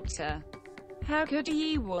quadcopter. How could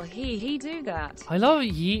ye wool hee hee do that? I love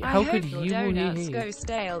ye. How could your you wool donuts hee? go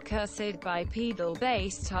stale cursed bipedal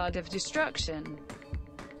based hard of destruction.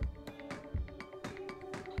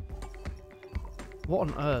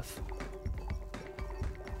 What on earth?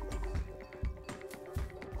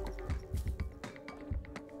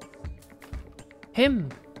 Him.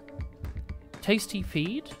 Tasty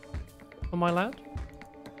feed for my lad.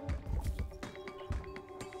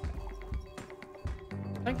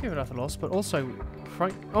 Thank you, Rathalos, but also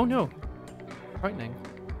oh no, frightening.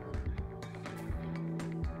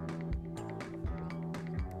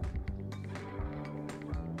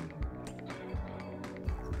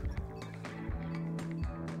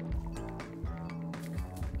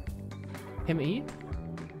 Him eat?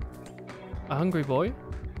 A hungry boy?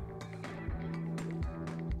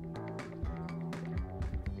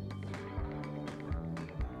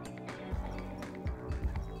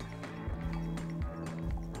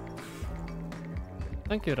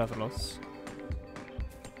 Thank you, Rathalos.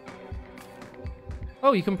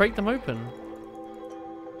 Oh, you can break them open.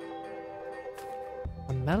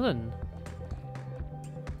 A melon.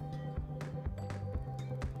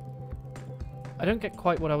 I don't get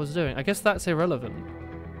quite what I was doing. I guess that's irrelevant.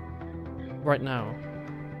 Right now.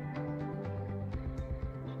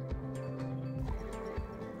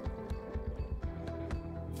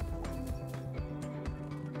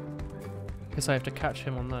 Guess I have to catch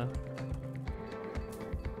him on there.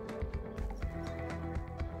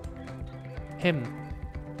 Him.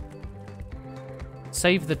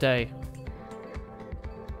 Save the day.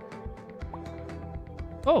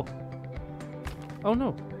 Oh. Oh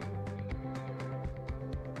no.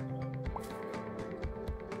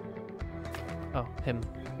 Oh, him.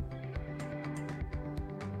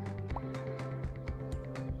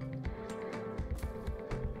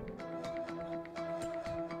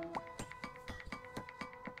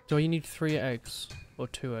 Do you need 3 eggs? Or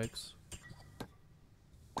 2 eggs?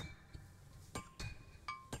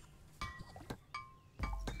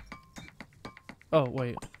 Oh,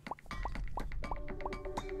 wait.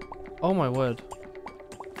 Oh my word.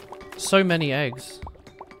 So many eggs.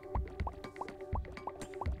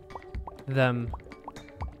 Them.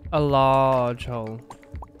 A large hole.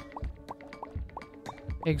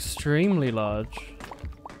 Extremely large.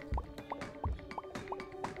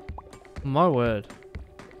 My word.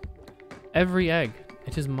 Every egg.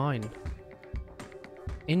 It is mine.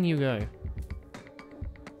 In you go.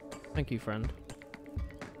 Thank you, friend.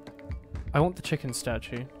 I want the chicken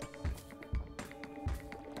statue.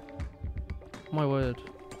 My word.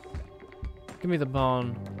 Give me the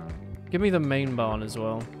barn. Give me the main barn as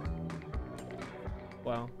well.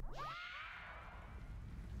 Wow.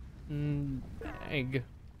 Egg.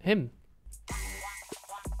 Him.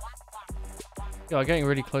 Yo, I'm getting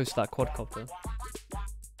really close to that quadcopter.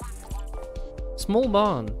 Small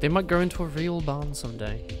barn. They might grow into a real barn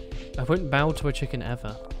someday. I won't bow to a chicken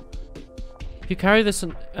ever. If you carry this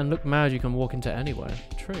and look mad, you can walk into anywhere.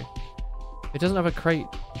 True. It doesn't have a crate.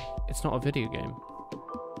 It's not a video game.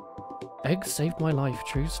 Eggs saved my life.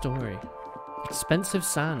 True story. Expensive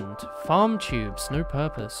sand. Farm tubes. No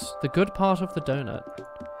purpose. The good part of the donut.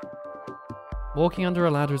 Walking under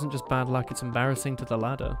a ladder isn't just bad luck, it's embarrassing to the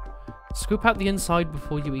ladder. Scoop out the inside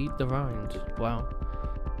before you eat the rind. Wow.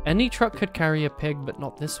 Any truck could carry a pig, but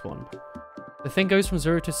not this one. The thing goes from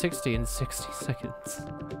 0 to 60 in 60 seconds.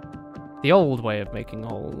 The old way of making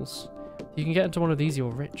holes. You can get into one of these, you're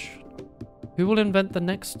rich. Who will invent the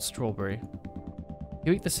next strawberry?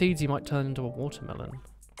 You eat the seeds, you might turn into a watermelon.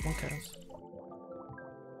 One cares.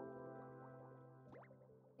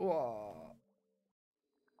 Whoa.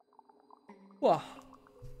 Whoa.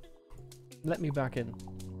 Let me back in.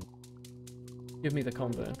 Give me the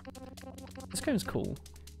combo. This game's cool.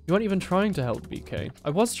 You weren't even trying to help, BK. I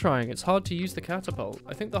was trying. It's hard to use the catapult.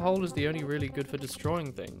 I think the hole is the only really good for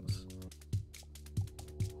destroying things.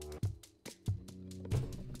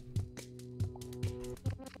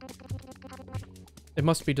 It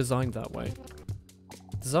must be designed that way.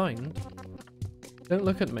 Designed? Don't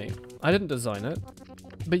look at me. I didn't design it.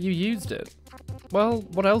 But you used it. Well,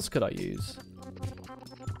 what else could I use?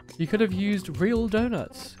 You could have used real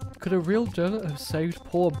donuts. Could a real donut have saved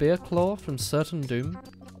poor Bearclaw from certain doom?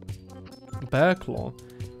 Bearclaw?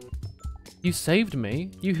 You saved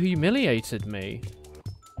me. You humiliated me.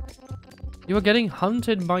 You are getting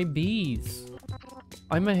hunted by bees.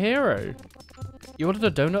 I'm a hero. You wanted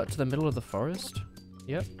a donut to the middle of the forest?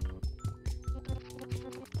 Yep.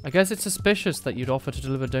 I guess it's suspicious that you'd offer to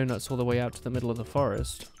deliver donuts all the way out to the middle of the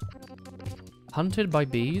forest. Hunted by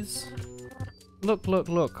bees? Look, look,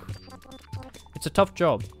 look. It's a tough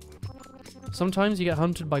job. Sometimes you get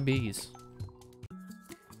hunted by bees.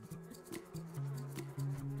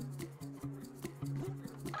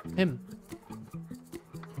 Him.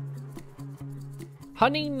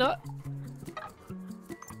 Honey nut.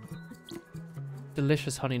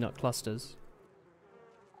 Delicious honey nut clusters.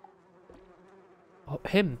 Oh,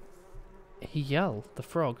 him. He yelled, the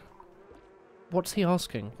frog. What's he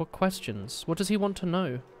asking? What questions? What does he want to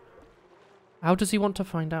know? How does he want to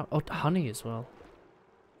find out? Oh, honey as well.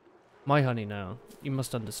 My honey now. You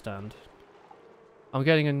must understand. I'm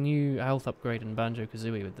getting a new health upgrade in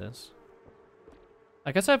Banjo-Kazooie with this.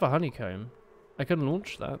 I guess I have a honeycomb. I could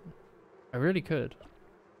launch that. I really could.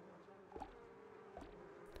 Are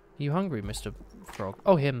you hungry, Mr. Frog?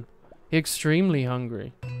 Oh, him. He's extremely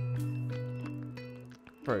hungry.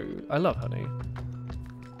 Bro, I love honey.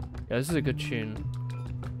 Yeah, this is a good tune.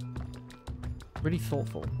 Really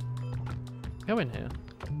thoughtful. Go in here.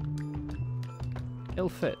 It'll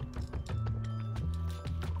fit.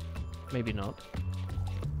 Maybe not.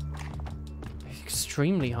 He's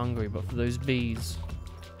extremely hungry, but for those bees.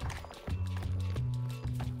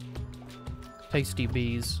 Tasty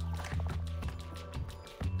bees.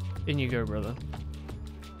 In you go, brother.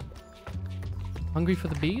 Hungry for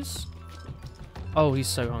the bees? Oh, he's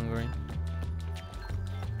so hungry.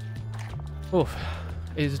 Oof.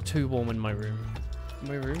 It is too warm in my room.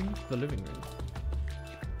 My room? The living room.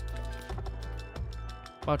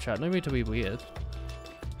 Wow, chat, no need to be weird.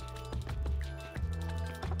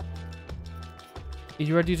 Are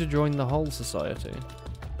you ready to join the whole society?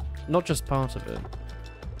 Not just part of it.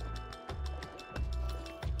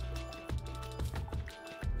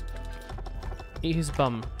 Eat his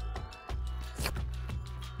bum.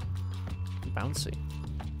 Bouncy.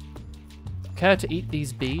 Care to eat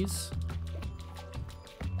these bees?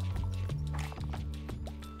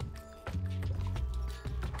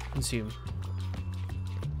 Consume.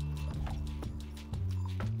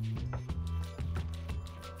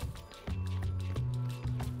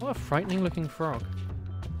 What a frightening looking frog.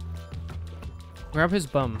 Grab his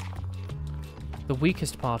bum. The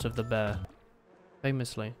weakest part of the bear.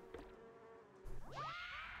 Famously.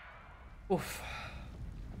 Oof.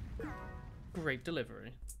 Great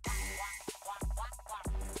delivery.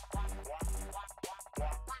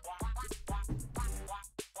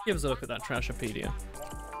 Give us a look at that Trashopedia.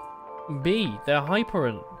 B. They're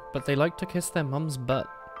hyperant, but they like to kiss their mum's butt.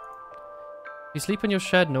 If you sleep in your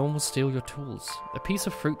shed, no one will steal your tools. A piece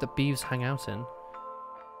of fruit that bees hang out in.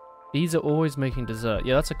 Bees are always making dessert.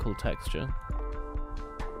 Yeah, that's a cool texture.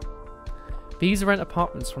 Bees rent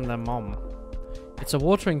apartments from their mom. It's a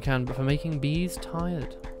watering can, but for making bees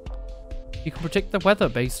tired. You can predict the weather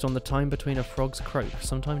based on the time between a frog's croak.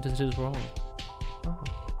 Sometimes it is wrong. Oh.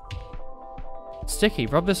 Sticky,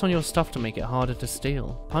 rub this on your stuff to make it harder to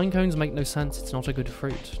steal. Pine cones make no sense, it's not a good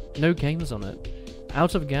fruit. No games on it.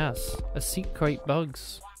 Out of gas. A seat crate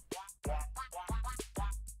bugs.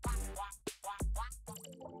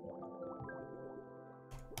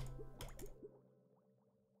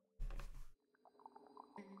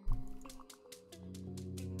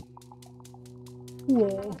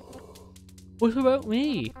 Whoa. What about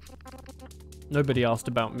me? Nobody asked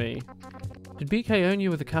about me. Did BK own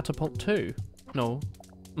you with a catapult too? No.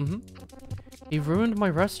 He ruined my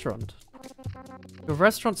restaurant. Your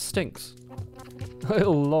restaurant stinks.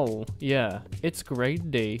 Oh lol. Yeah, it's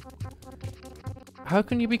grade D. How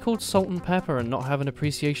can you be called salt and pepper and not have an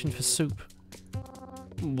appreciation for soup?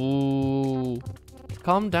 Ooh.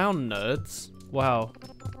 Calm down, nerds. Wow.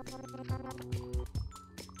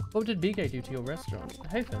 What did BK do to your restaurant?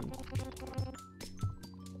 Hey, Finn.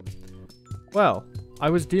 Well, I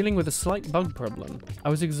was dealing with a slight bug problem. I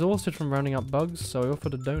was exhausted from rounding up bugs, so I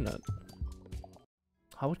offered a donut.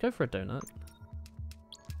 I would go for a donut.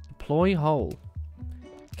 Deploy hole.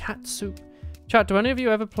 Cat soup. Chat, do any of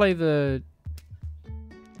you ever play the...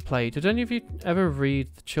 Did any of you ever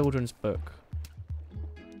read the children's book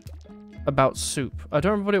about soup? I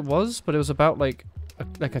don't remember what it was, but it was about like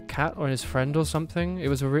a cat or his friend or something. It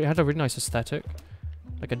was it had a really nice aesthetic.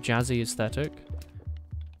 Like a jazzy aesthetic.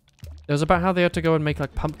 It was about how they had to go and make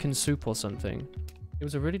like pumpkin soup or something. It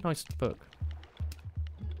was a really nice book.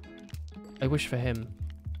 I wish for him.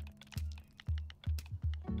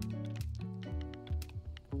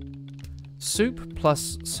 Soup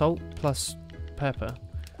plus salt plus pepper.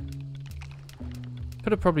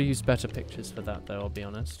 Could have probably used better pictures for that though, I'll be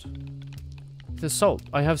honest. The salt.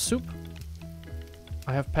 I have soup.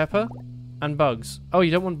 I have pepper. And bugs. Oh,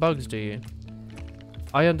 you don't want bugs, do you?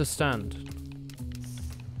 I understand.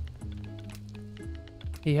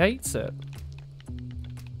 He hates it.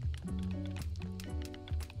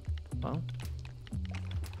 Well.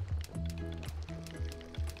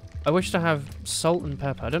 I wish to have salt and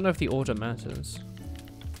pepper. I don't know if the order matters.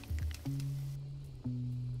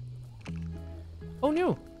 Oh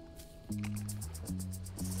no!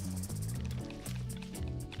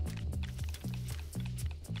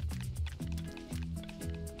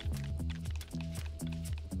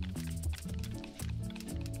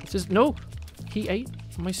 It says no! He ate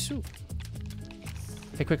my soup.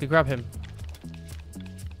 Okay, quickly grab him.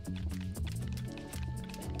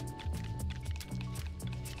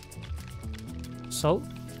 Salt?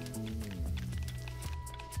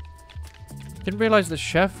 Didn't realize the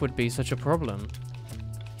chef would be such a problem.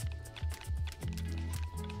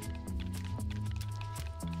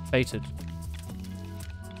 Baited.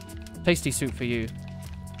 Tasty soup for you.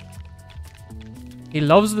 He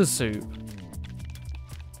loves the soup.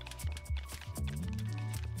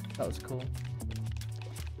 That was cool.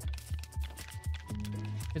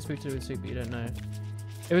 It's food to do with soup, but you don't know.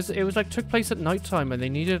 It was like took place at night time and they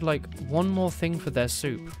needed like one more thing for their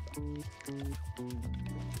soup.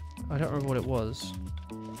 I don't remember what it was.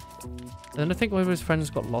 And then I think one of his friends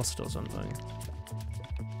got lost or something.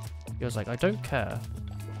 He was like, I don't care.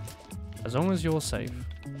 As long as you're safe.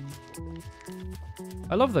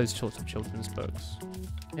 I love those sorts of children's books.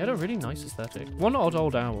 It had a really nice aesthetic. One Odd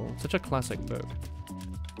Old Owl. Such a classic book.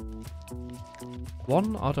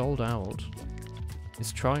 One Odd Old Owl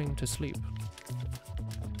is trying to sleep.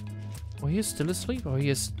 Well, he is still asleep, or he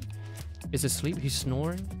is asleep. He's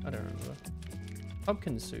snoring. I don't remember.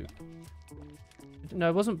 Pumpkin soup. No,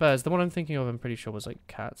 it wasn't bears. The one I'm thinking of, I'm pretty sure, was like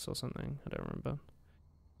cats or something. I don't remember.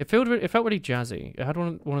 It felt really jazzy. It had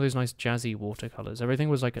one of those nice jazzy watercolors. Everything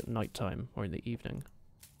was like at night time or in the evening.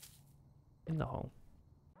 In the hole.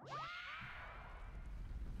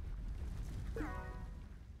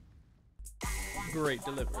 Great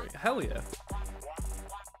delivery. Hell yeah.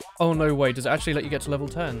 Oh no way, does it actually let you get to level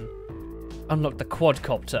 10? Unlock the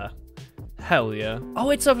quadcopter. Hell yeah. Oh,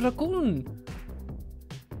 it's a raccoon!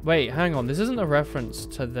 Wait, hang on, this isn't a reference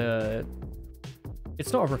to the...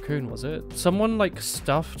 It's not a raccoon, was it? Someone like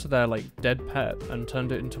stuffed their like dead pet and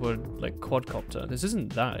turned it into a like quadcopter. This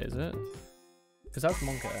isn't that, is it? Because that's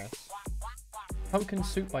Monka S. Pumpkin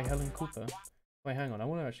Soup by Helen Cooper. Wait, hang on, I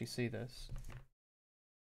want to actually see this.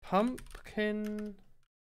 Pumpkin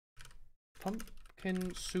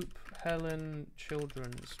Soup Helen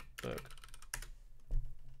children's book.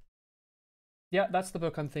 Yeah, that's the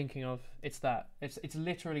book I'm thinking of. It's that. It's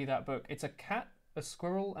literally that book. It's a cat, a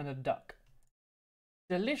squirrel, and a duck.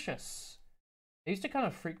 Delicious. It used to kind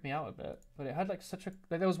of freak me out a bit, but it had like such a...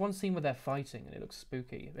 Like, there was one scene where they're fighting and it looks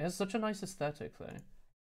spooky. It has such a nice aesthetic though.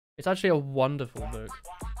 It's actually a wonderful book.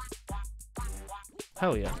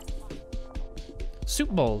 Hell yeah. Soup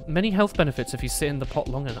bowl. Many health benefits if you sit in the pot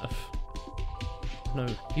long enough. No.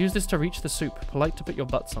 Use this to reach the soup. Polite to put your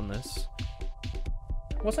butts on this.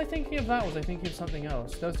 Was I thinking of that, or was I thinking of something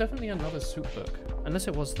else? There was definitely another soup book. Unless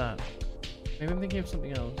it was that. Maybe I'm thinking of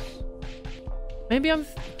something else. Maybe I'm...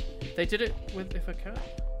 They did it with a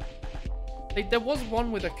cat? There was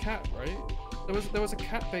one with a cat, right? There was a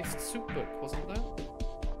cat-based soup book, wasn't there?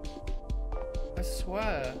 I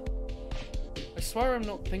swear I'm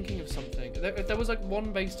not thinking of something. There was like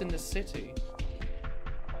one based in the city.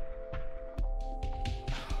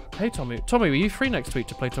 Hey Tommy, were you free next week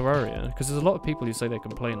to play Terraria? Because there's a lot of people who say they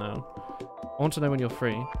can play now. I want to know when you're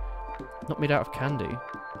free. Not made out of candy.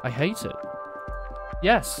 I hate it.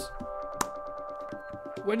 Yes.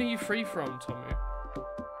 When are you free from, Tommy?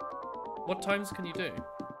 What times can you do?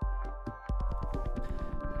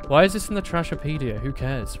 Why is this in the Trashopedia? Who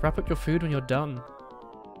cares? Wrap up your food when you're done.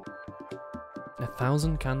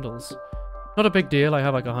 1,000 candles. Not a big deal, I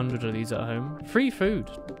have like 100 of these at home. Free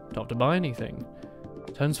food. Don't have to buy anything.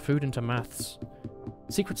 Turns food into maths.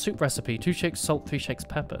 Secret soup recipe. 2 shakes salt, 3 shakes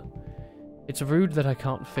pepper. It's rude that I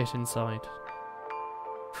can't fit inside.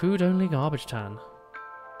 Food only garbage tan.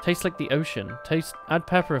 Tastes like the ocean. Add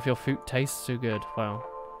pepper if your food tastes too good. Wow.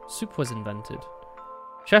 Soup was invented.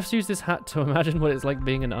 Chefs use this hat to imagine what it's like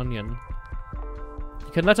being an onion.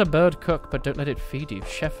 You can let a bird cook, but don't let it feed you.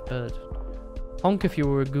 Chef bird. Honk if you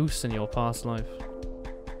were a goose in your past life.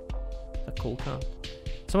 A cool car.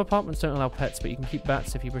 Some apartments don't allow pets, but you can keep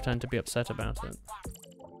bats if you pretend to be upset about it.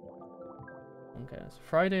 Okay, it's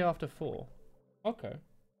Friday after 4. Okay.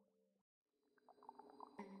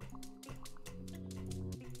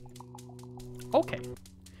 Okay.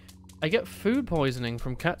 I get food poisoning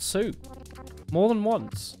from cat soup. More than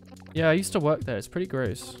once. Yeah, I used to work there. It's pretty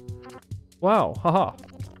gross. Wow, haha.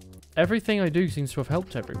 Everything I do seems to have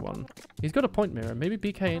helped everyone. He's got a point, Mirror. Maybe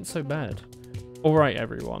BK ain't so bad. Alright,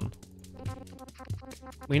 everyone.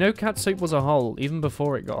 We know cat soup was a hole, even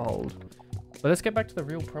before it got holed. But let's get back to the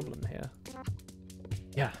real problem here.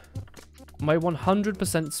 Yeah. My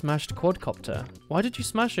 100% smashed quadcopter. Why did you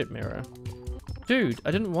smash it, Mirror? Dude,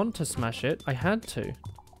 I didn't want to smash it. I had to.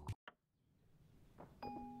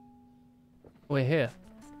 We're here.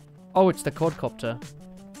 Oh, it's the quadcopter.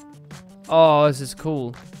 Oh, this is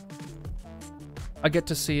cool. I get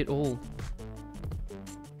to see it all.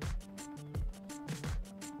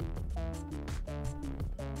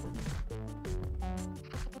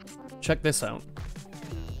 Check this out.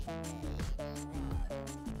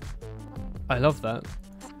 I love that.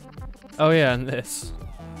 Oh yeah, and this.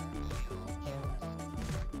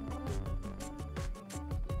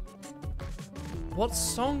 What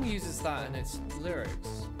song uses that in its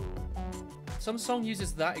lyrics? Some song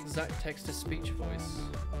uses that exact text-to-speech voice.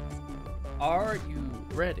 Are you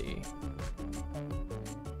ready?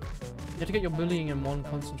 You have to get your bullying in one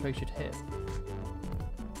concentrated hit.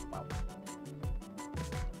 Wow.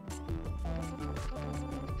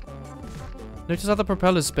 Notice how the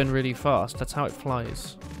propellers spin really fast. That's how it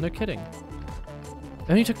flies. No kidding. It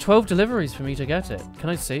only took 12 deliveries for me to get it. Can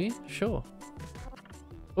I see? Sure.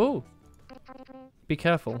 Ooh. Be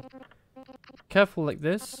careful. Careful like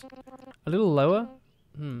this. A little lower.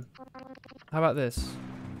 How about this?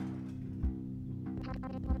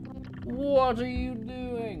 What are you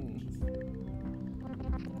doing?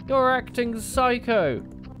 You're acting psycho.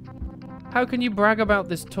 How can you brag about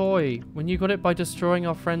this toy when you got it by destroying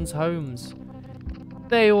our friends' homes?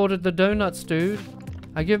 They ordered the donuts, dude.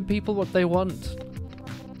 I give people what they want.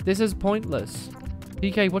 This is pointless.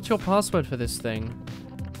 PK, what's your password for this thing?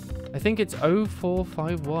 I think it's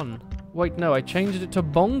 0451. Wait, no, I changed it to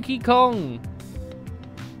Bonky Kong.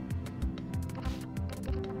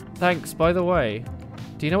 Thanks, by the way.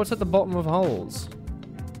 Do you know what's at the bottom of holes?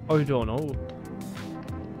 I don't know.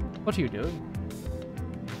 What are you doing?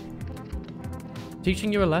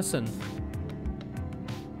 Teaching you a lesson.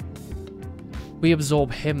 We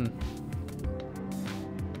absorb him.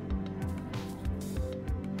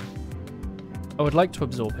 I would like to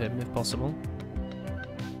absorb him, if possible.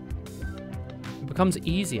 It becomes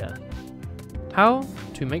easier. How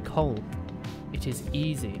to make whole. It is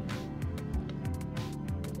easy.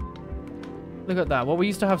 Look at that. What we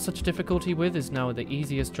used to have such difficulty with is now the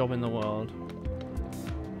easiest job in the world.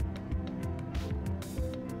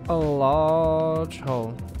 A large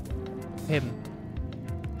hole. Him.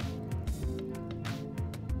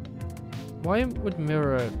 Why would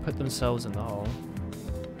Mirror put themselves in the hole?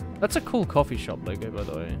 That's a cool coffee shop logo, by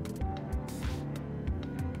the way.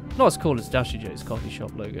 Not as cool as Dashy J's coffee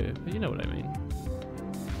shop logo, but you know what I mean.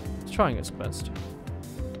 It's trying its best.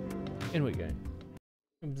 In we go.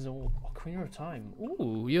 Absorb. Oh, Queen of Time.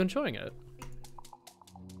 Ooh, you enjoying it?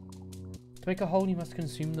 To make a hole, you must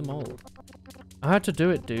consume them all. I had to do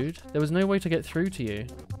it, dude. There was no way to get through to you.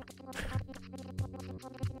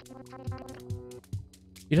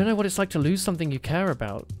 You don't know what it's like to lose something you care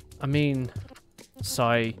about. I mean,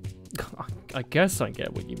 sigh. I guess I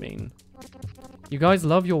get what you mean. You guys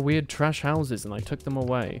love your weird trash houses and I took them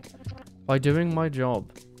away. By doing my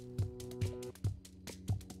job.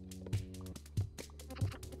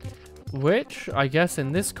 Which, I guess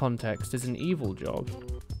in this context, is an evil job.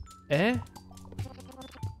 Eh?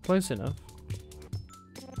 Close enough.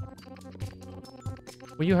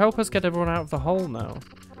 Will you help us get everyone out of the hole now?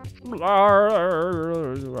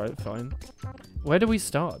 Right, fine. Where do we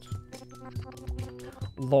start?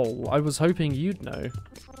 Lol, I was hoping you'd know.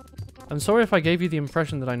 I'm sorry if I gave you the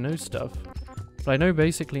impression that I know stuff, but I know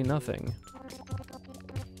basically nothing.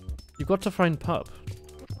 You've got to find Pup.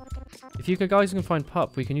 If you guys can find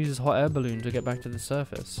Pup, we can use his hot air balloon to get back to the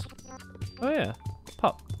surface. Oh yeah,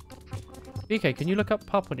 Pup. BK, can you look up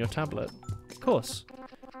Pup on your tablet? Of course.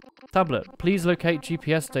 Tablet, please locate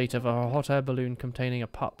GPS data for a hot air balloon containing a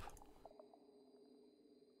pup.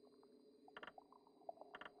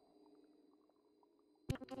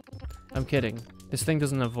 I'm kidding. This thing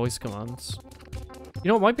doesn't have voice commands. You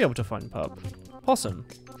know what might be able to find Pup? Possum.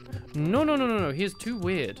 No. He is too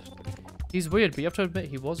weird. He's weird, but you have to admit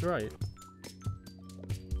he was right.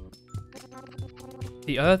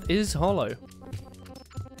 The Earth is hollow.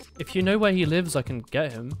 If you know where he lives, I can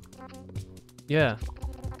get him. Yeah.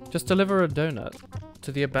 Just deliver a donut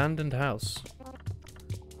to the abandoned house.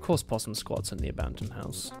 Of course Possum squats in the abandoned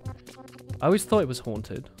house. I always thought it was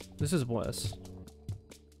haunted. This is worse.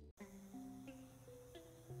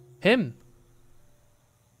 Him!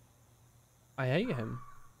 I hate him.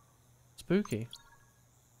 Spooky.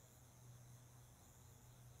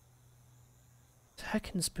 It's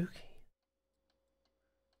heckin' spooky.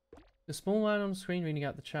 The small man on screen reading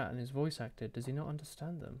out the chat and his voice acted. Does he not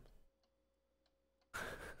understand them?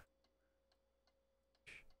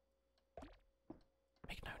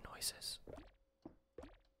 Make no noises.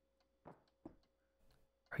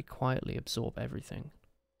 Very quietly absorb everything.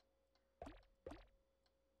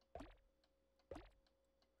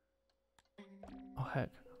 Oh heck.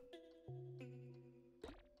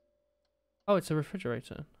 Oh, it's a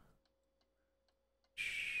refrigerator.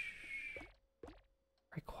 Shh.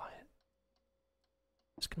 Very quiet.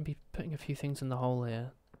 Just gonna be putting a few things in the hole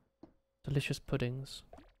here. Delicious puddings.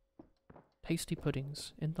 Tasty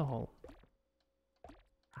puddings in the hole.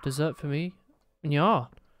 Dessert for me? Yeah.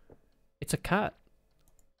 It's a cat.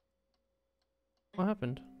 What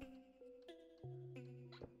happened?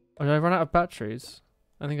 Oh, did I run out of batteries?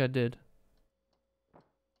 I think I did.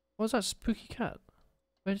 What was that spooky cat?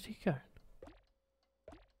 Where did he go?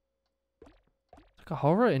 It's like a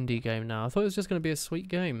horror indie game now. I thought it was just going to be a sweet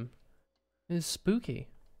game. It's spooky.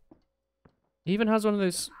 He even has one of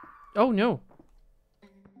those... Oh no!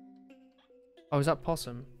 Oh, is that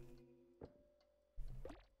Possum?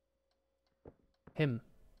 Him.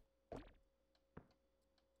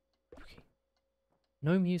 Okay.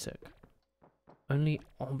 No music. Only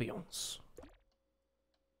ambience.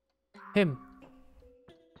 Him.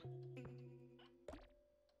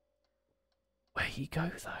 Where he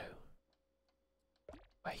go though?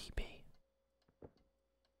 Where he be?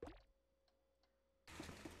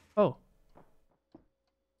 Oh.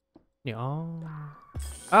 Yeah.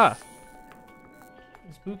 Ah.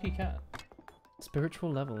 Spooky cat.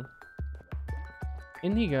 Spiritual level.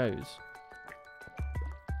 In he goes.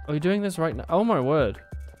 Are we doing this right now? Oh my word.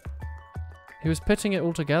 He was pitting it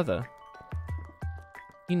all together.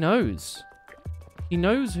 He knows. He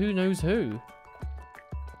knows who knows who.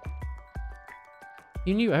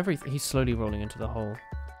 He knew everything. He's slowly rolling into the hole.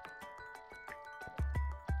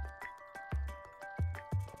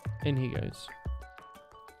 In he goes.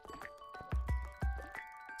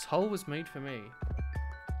 This hole was made for me.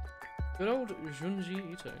 Good old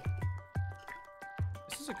Junji Ito.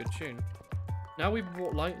 This is a good tune. Now we've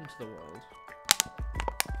brought light into the world.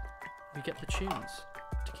 We get the tunes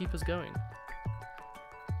to keep us going.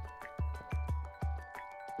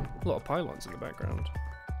 A lot of pylons in the background.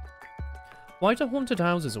 Why do haunted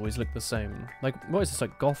houses always look the same? Like, what is this,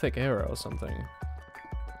 like Gothic era or something?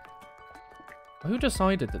 Who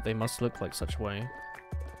decided that they must look like such a way?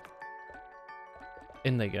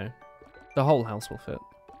 In they go. The whole house will fit.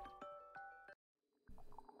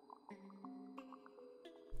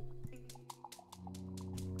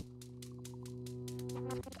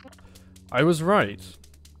 I was right.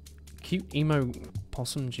 Cute emo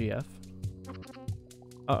possum GF.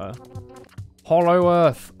 Hollow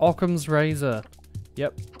Earth, Occam's Razor.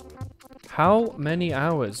 Yep. How many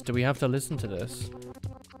hours do we have to listen to this?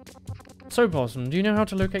 So Possum, do you know how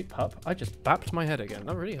to locate pup? I just bapped my head again.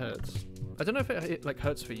 That really hurts. I don't know if it like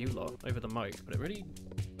hurts for you lot over the mic, but it really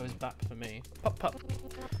goes bap for me. Pup pup.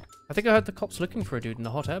 I think I heard the cops looking for a dude in a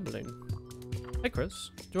hot air balloon. Hey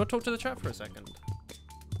Chris, do you want to talk to the chat for a second?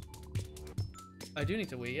 I do need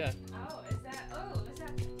to wee, yeah. Oh, is that?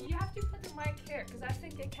 You have to put the mic here, because I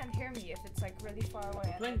think it can't hear me if it's like really far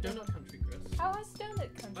away. Playing Donut Country, Chris. How is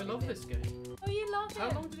Donut Country? I love this game. Oh, you love it? How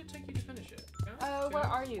long did it take you to finish it? Where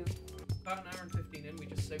are you? About an hour and 15 in, we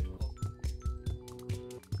just saved a lot.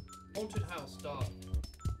 Haunted House, start.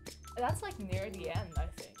 That's like near the end, I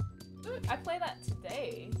think. I played that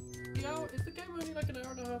today. Is the game only like an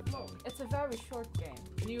hour and a half long? It's a very short game.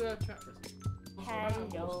 Can you chat for a second?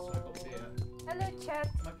 Hello. Hello, chat.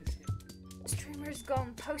 Streamer's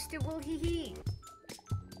gone. Post it, will he?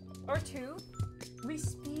 Or two. We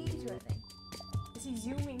speedrunning. Is he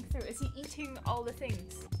zooming through? Is he eating all the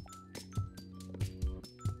things?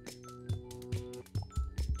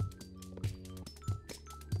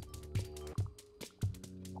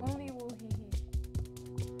 Only will he.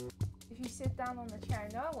 If you sit down on the chair.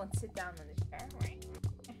 No, I won't sit down on the chair, right?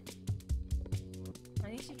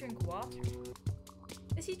 I need to drink water.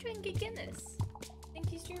 Is he drinking Guinness? I think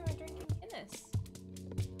he's drinking Guinness.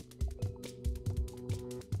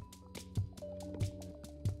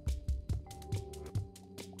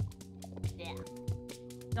 Yeah.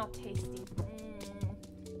 Not tasty.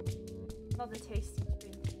 Not a tasty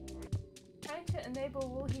drink. Trying to enable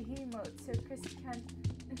Woolhee mode so Chris can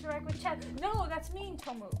interact with chat. No, that's mean,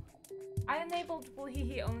 Tomu. I enabled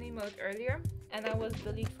Woolhee only mode earlier and I was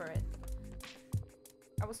bullied for it.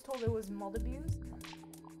 I was told it was mod abuse.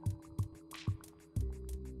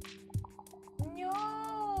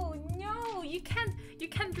 No, you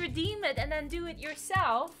can't redeem it and then do it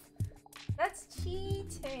yourself. That's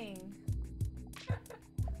cheating.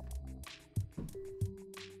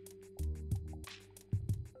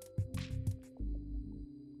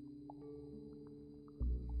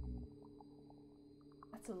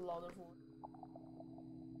 That's a lot of work.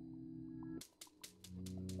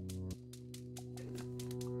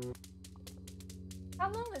 How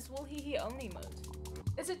long is Woolhee only mode?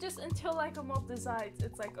 Is it just until like a mob decides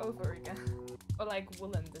it's like over again? Or like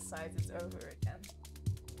Woolen decides it's over again?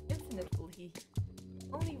 Infinite Woolhee.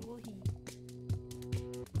 Only Woolhee.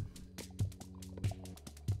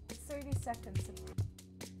 It's 30 seconds.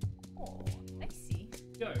 Oh, I see.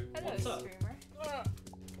 Yo, hello, what's up? streamer.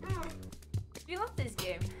 Do you love this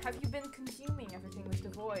game? Have you been consuming everything with the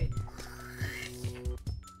void? Yeah,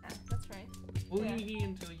 that's right. Woolhee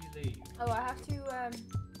until you leave. Oh, I have to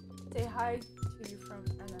say hi to you from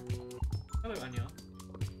Anna. Hello, Anya.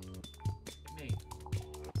 Me.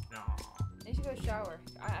 No. I need to go shower.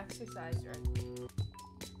 I exercised, right?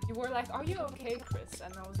 You were like, "Are you okay, Chris?"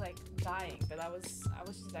 And I was like, dying, but I was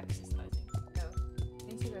just exercising. So I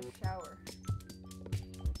need to go shower,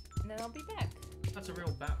 and then I'll be back. That's a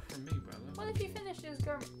real bap from me, brother. What if you finish this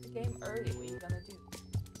game early? What are you gonna do?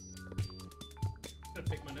 Gonna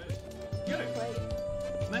pick my nose. Yo, Play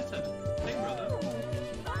it. Meta. Hey, brother.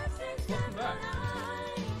 Welcome back.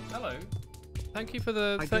 Hello. Thank you for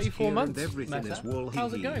the 34 months, Meta.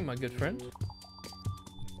 How's it going, my good friend?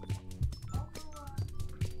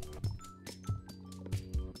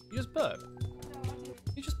 You just burped.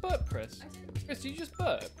 You just burped, Chris. Chris, Chris, you just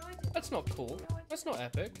burp. No, I didn't. That's not cool. No, I That's not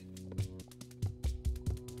epic.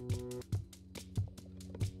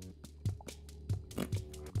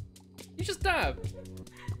 You just dab.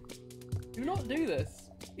 Do not do this.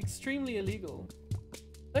 Extremely illegal.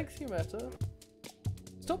 Thanks, Humetta.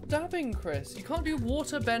 Stop dabbing, Chris. You can't do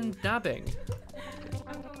water bend dabbing.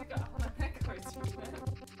 I've only got one echoes from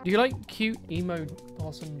that. Do you like cute emo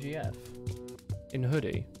possum GF in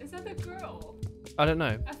hoodie? Is that a girl? I don't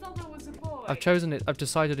know. I thought that was a boy. I've chosen it. I've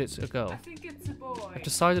decided it's a girl. I think it's a boy. I've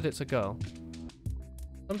decided it's a girl.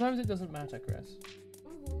 Sometimes it doesn't matter, Chris.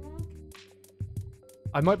 Mhm.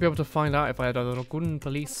 I might be able to find out if I had a little good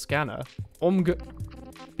police scanner.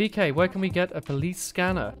 BK, where can we get a police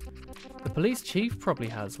scanner? The police chief probably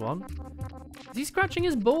has one. Is he scratching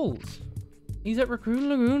his balls? He's at Raccoon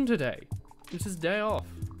Lagoon today. It's his day off.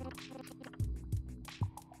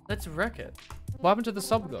 Let's wreck it. What happened to the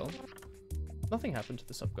sub girl? Nothing happened to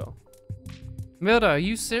the sub girl. Mirda, are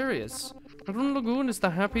you serious? Raccoon Lagoon is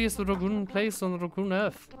the happiest Raccoon place on the Raccoon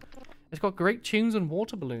Earth. It's got great tunes and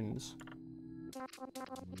water balloons.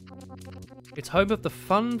 It's home of the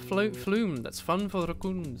fun flume that's fun for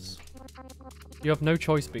raccoons. You have no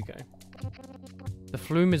choice, BK. The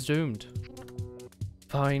flume is doomed.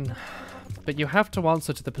 Fine. But you have to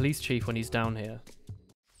answer to the police chief when he's down here.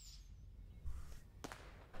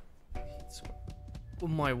 Oh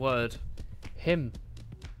my word. Him.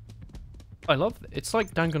 I love it. It's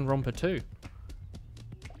like Danganronpa 2.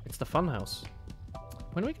 It's the funhouse.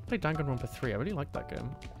 When we can play Danganronpa 3, I really like that game.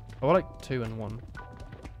 Oh, I like 2 and 1.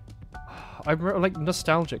 I'm like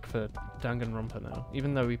nostalgic for Danganronpa now,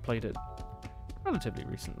 even though we played it relatively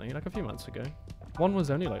recently, like a few months ago. 1 was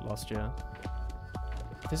only like last year.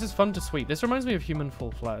 This is fun to sweep. This reminds me of Human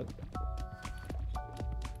Fall Flat.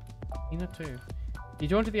 Ina 2. You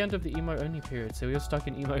joined at the end of the emo only period, so you're stuck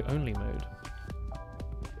in emo only mode.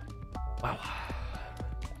 Wow.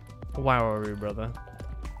 Wowery, brother.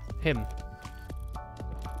 Him.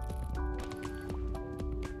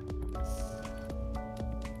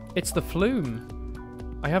 It's the flume.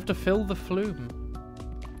 I have to fill the flume.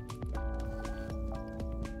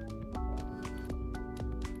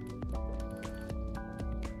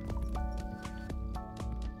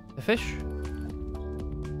 The fish?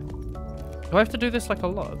 Do I have to do this like a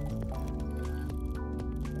lot?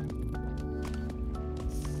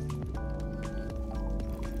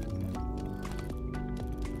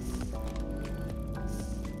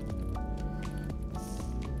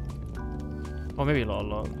 Or maybe not a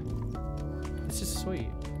lot. This is sweet.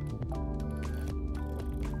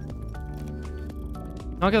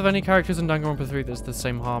 I don't get any characters in Danganronpa 3 that's the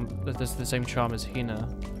same that's the same charm as Hina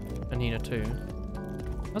and Hina 2.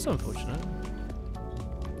 That's unfortunate.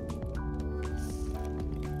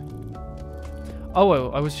 Oh,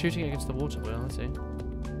 I was shooting against the water wheel, I see.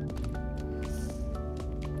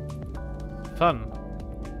 Fun.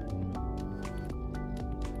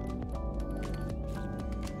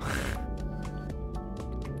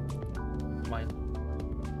 Mine.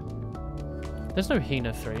 There's no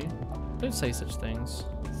Hina 3. Don't say such things.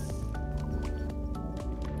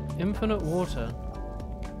 Infinite water.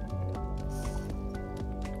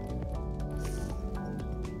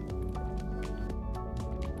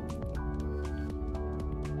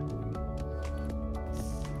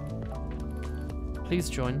 Please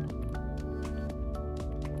join.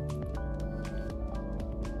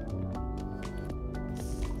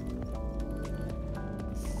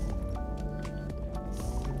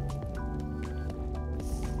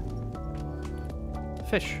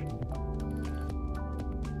 Fish.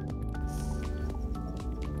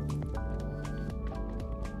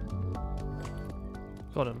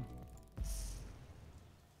 Got him.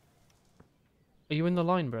 Are you in the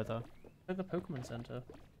line, brother? At the Pokemon Center.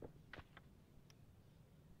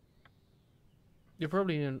 You'll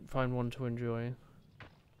probably find one to enjoy.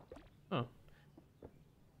 Oh.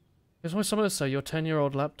 It's why some of us say your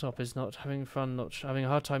 10-year-old laptop is not having fun, having a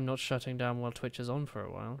hard time not shutting down while Twitch is on for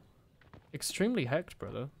a while. Extremely hecked,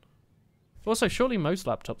 brother. Also, surely most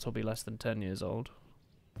laptops will be less than 10 years old.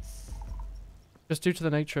 Just due to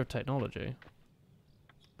the nature of technology.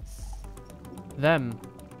 Them.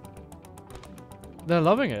 They're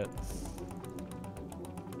loving it.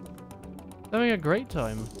 They're having a great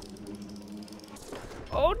time.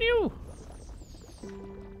 Oh no!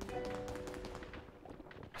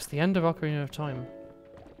 It's the end of Ocarina of Time.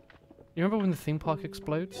 You remember when the theme park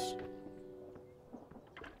explodes?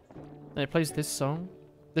 And it plays this song?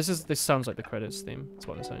 This sounds like the credits theme, that's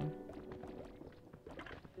what I'm saying.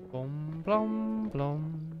 Blom blom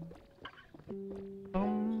blom.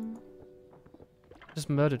 Blom. Just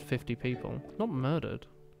murdered 50 people. Not murdered.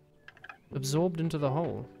 Absorbed into the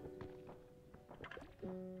hole.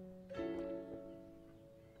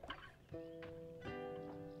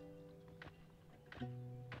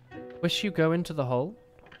 Wish you go into the hole?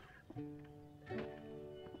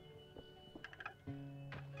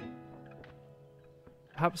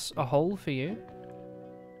 Perhaps a hole for you?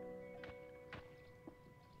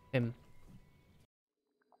 Him.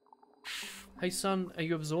 Hey son, are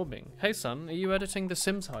you absorbing? Hey son, are you editing the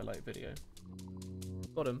Sims highlight video?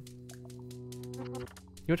 Got him.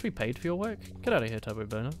 You want to be paid for your work? Get out of here, Turbo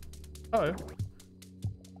Burner. Oh.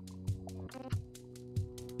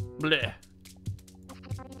 Bleh.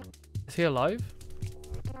 Is he alive?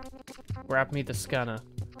 Grab me the scanner.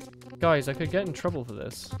 Guys, I could get in trouble for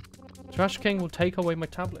this. Trash King will take away my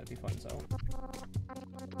tablet if he finds out.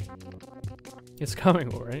 It's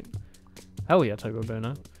coming, alright. Hell yeah, Turbo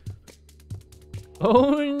Burner.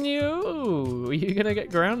 Oh no! You're gonna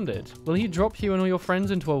get grounded. Will he drop you and all your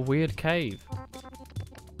friends into a weird cave?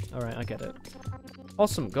 Alright, I get it.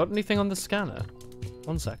 Awesome, got anything on the scanner?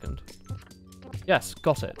 1 second. Yes,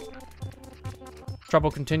 got it.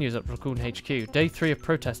 Trouble continues at Raccoon HQ. Day 3 of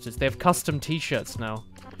protesters. They have custom t-shirts now.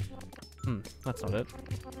 That's not it.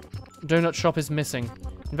 Donut shop is missing.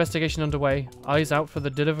 Investigation underway. Eyes out for the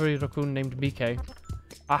delivery raccoon named BK.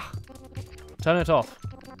 Ah. Turn it off.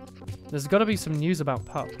 There's gotta be some news about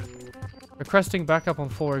Pup. Requesting backup on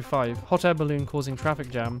 405. Hot air balloon causing traffic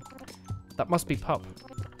jam. That must be Pup.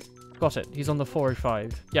 Got it. He's on the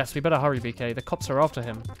 405. Yes, we better hurry, BK. The cops are after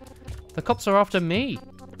him. The cops are after me!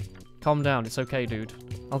 Calm down. It's okay, dude.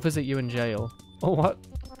 I'll visit you in jail. Oh, what?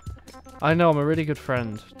 I know, I'm a really good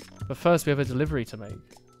friend. But first, we have a delivery to make.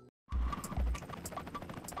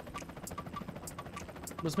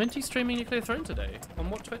 Was Minty streaming Nuclear Throne today? On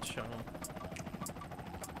what Twitch channel?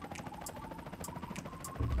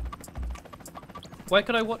 Where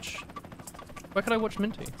could I watch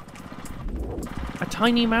Minty? A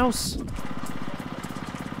tiny mouse!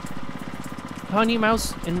 Tiny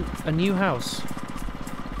mouse in a new house.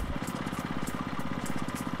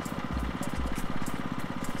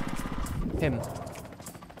 Him.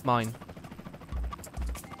 Mine.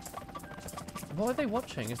 What are they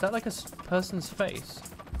watching? Is that like a person's face?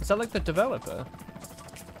 Is that like the developer?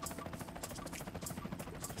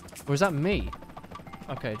 Or is that me?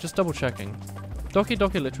 Okay, just double checking. Doki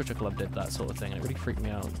Doki Literature Club did that sort of thing. It really freaked me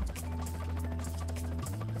out.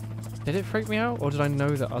 Did it freak me out? Or did I know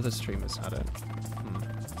that other streamers had it?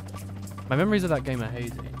 My memories of that game are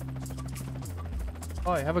hazy.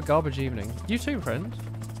 Bye, have a garbage evening. You too, friend.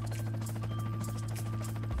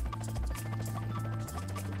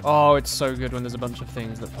 Oh, it's so good when there's a bunch of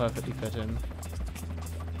things that perfectly fit in.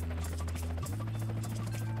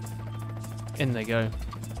 In they go.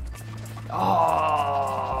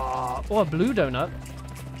 Oh, a blue donut.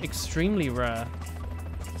 Extremely rare.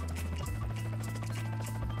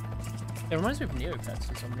 It reminds me of Neopets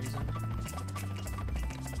for some reason.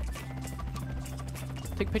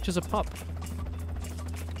 Take pictures of Pup.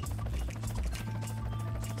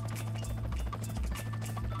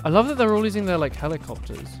 I love that they're all using their like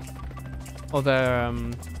helicopters. Or their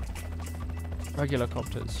regular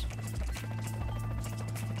copters.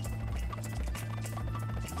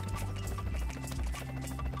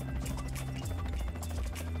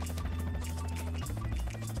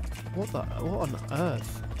 What on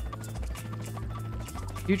earth?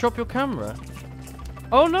 You drop your camera?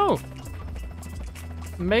 Oh no!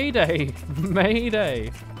 Mayday!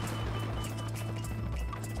 Mayday!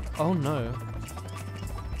 Oh no.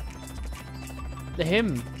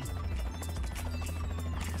 Him!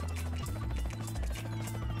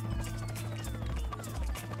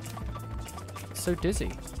 So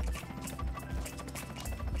dizzy.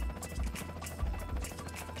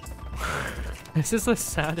 This is the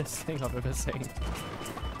saddest thing I've ever seen.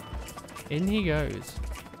 In he goes.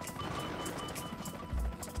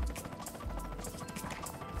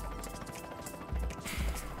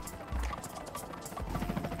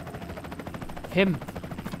 Him.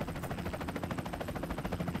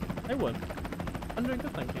 I won. I'm doing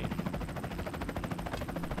good, thank you.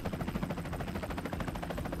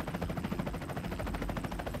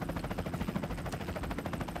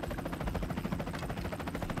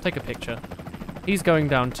 Take a picture. He's going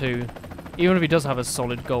down too, even if he does have a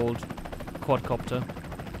solid gold quadcopter.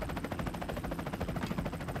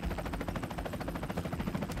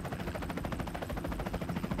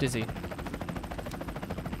 Dizzy.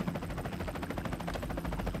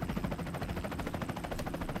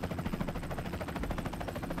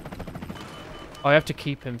 I have to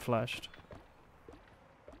keep him flashed.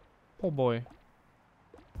 Poor boy.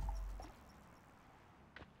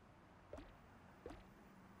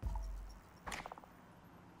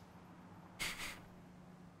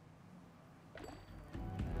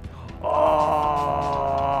 Oh,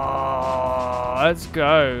 let's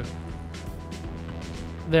go.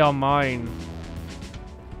 They are mine.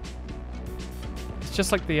 It's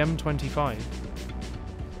just like the M25.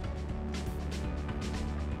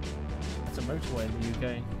 It's a motorway in the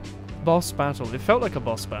UK. Boss battle. It felt like a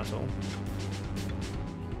boss battle.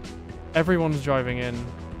 Everyone's driving in.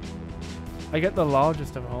 I get the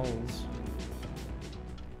largest of holes.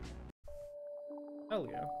 Hell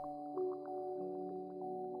yeah.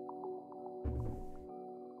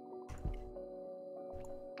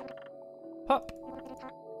 Pup!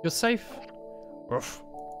 You're safe. Ruff.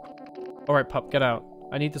 Alright, pup, get out.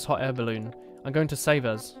 I need this hot air balloon. I'm going to save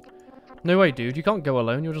us. No way, dude. You can't go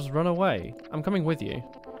alone. You'll just run away. I'm coming with you.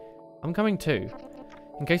 I'm coming too.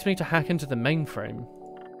 In case we need to hack into the mainframe.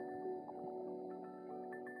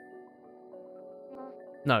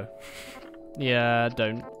 No. Yeah,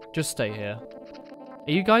 don't. Just stay here.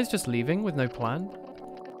 Are you guys just leaving with no plan?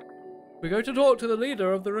 We're going to talk to the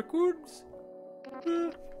leader of the raccoons.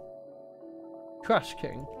 Trash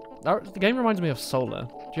King. The game reminds me of Solar.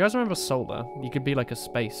 Do you guys remember Solar? You could be like a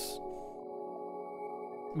space.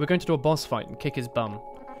 We're going to do a boss fight and kick his bum.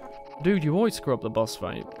 Dude, you always screw up the boss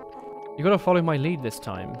fight. You gotta follow my lead this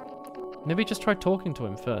time. Maybe just try talking to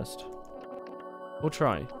him first. We'll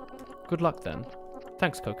try. Good luck then.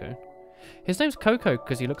 Thanks, Coco. His name's Coco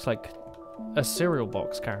because he looks like a cereal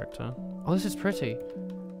box character. Oh, this is pretty.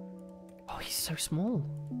 Oh, he's so small.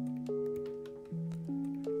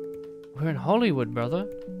 We're in Hollywood, brother.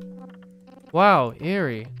 Wow,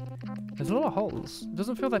 eerie. There's a lot of holes. It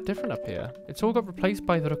doesn't feel that different up here. It's all got replaced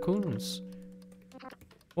by the raccoons.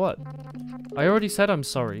 What? I already said I'm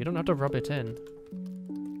sorry. You don't have to rub it in.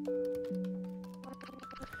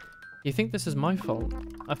 You think this is my fault?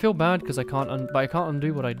 I feel bad because I can't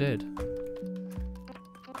undo what I did.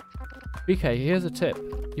 BK, here's a tip.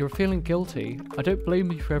 You're feeling guilty. I don't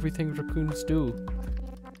blame you for everything raccoons do.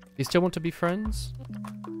 You still want to be friends?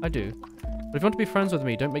 I do. But if you want to be friends with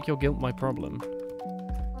me, don't make your guilt my problem.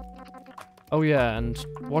 Oh yeah, and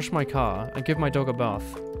wash my car and give my dog a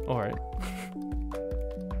bath. Alright.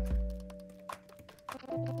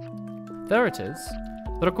 There it is.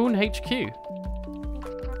 The Raccoon HQ.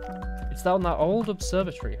 It's down that old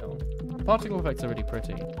observatory hill. The particle effects are really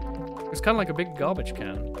pretty. It's kind of like a big garbage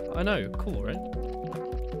can. I know, cool, right?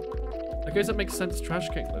 I guess it makes sense Trash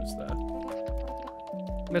King lives there.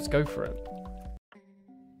 Let's go for it.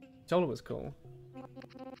 Solar was cool.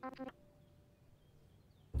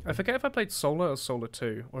 I forget if I played Solar or Solar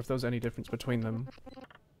 2, or if there was any difference between them.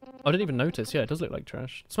 I didn't even notice. Yeah, it does look like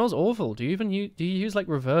trash. It smells awful. Do you use like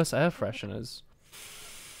reverse air fresheners?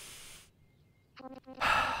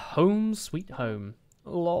 Home sweet home.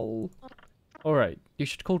 Lol. Alright, you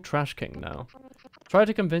should call Trash King now. Try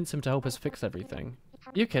to convince him to help us fix everything.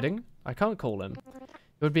 You kidding? I can't call him.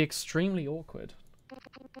 It would be extremely awkward.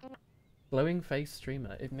 Glowing face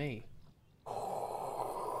streamer, it me.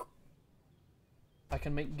 I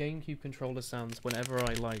can make GameCube controller sounds whenever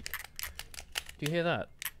I like. Do you hear that?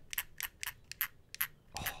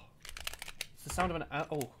 Oh. It's the sound of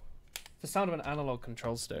it's the sound of an analog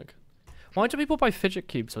control stick. Why do people buy fidget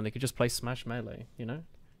cubes when they could just play Smash Melee, you know?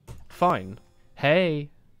 Fine.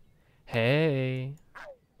 Hey. Hey.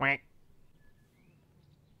 Quack.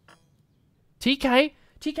 TK?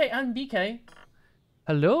 TK and BK?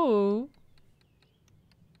 Hello?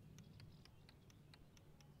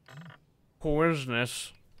 Who is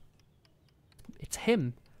this? It's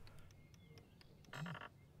him.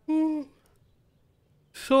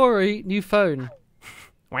 Sorry, new phone.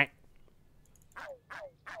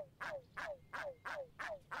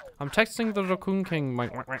 I'm texting the Raccoon King.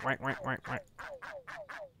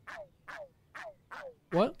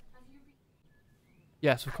 What?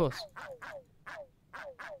 Yes, of course.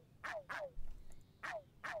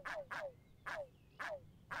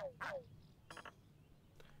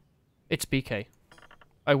 It's BK.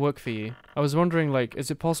 I work for you. I was wondering, like,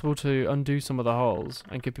 is it possible to undo some of the holes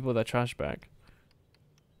and give people their trash back?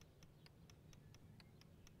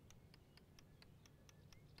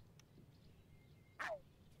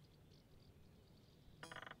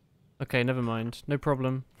 Okay, never mind. No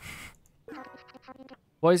problem.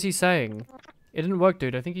 What is he saying? It didn't work,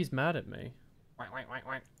 dude. I think he's mad at me.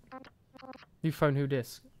 New phone, who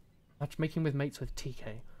dis? Matchmaking with mates with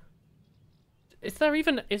TK. Is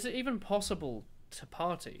it even possible to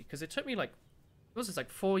party? Because it took me like, what was this, like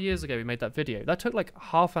 4 years ago we made that video. That took like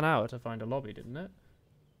half an hour to find a lobby, didn't it?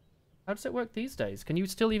 How does it work these days? Can you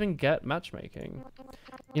still even get matchmaking?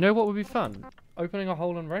 You know what would be fun? Opening a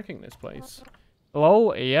hole and wrecking this place.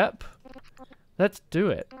 Lol, yep. Let's do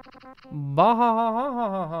it. Bah ha ha ha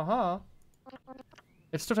ha ha ha.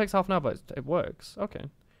 It still takes half an hour, but it works. Okay.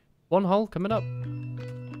 One hole coming up.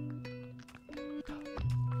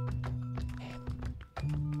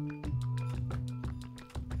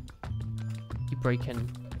 You break in.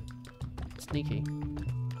 Sneaky.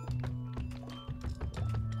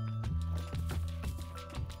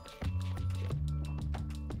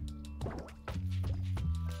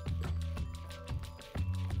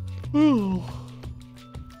 Ooh.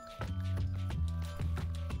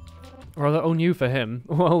 Rather all new for him.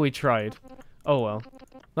 Well, we tried. Oh well.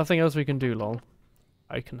 Nothing else we can do, lol.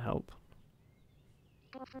 I can help.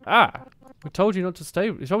 Ah! We told you not to stay.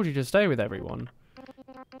 We told you to stay with everyone.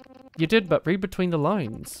 You did, but read between the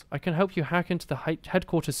lines. I can help you hack into the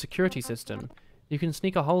headquarters security system. You can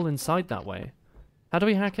sneak a hole inside that way. How do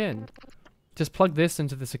we hack in? Just plug this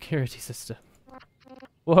into the security system.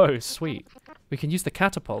 Whoa, sweet. We can use the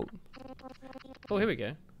catapult. Oh, here we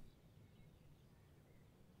go.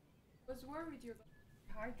 I was worried you were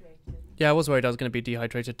dehydrated. Yeah, I was worried I was going to be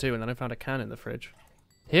dehydrated too, and then I found a can in the fridge.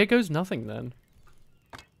 Here goes nothing then.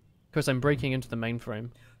 Because I'm breaking into the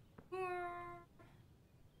mainframe.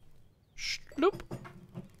 Shloop.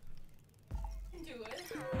 Do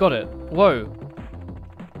it. Got it. Whoa.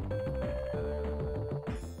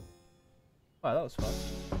 Wow, that was fun.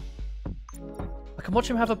 I can watch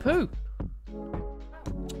him have a poo.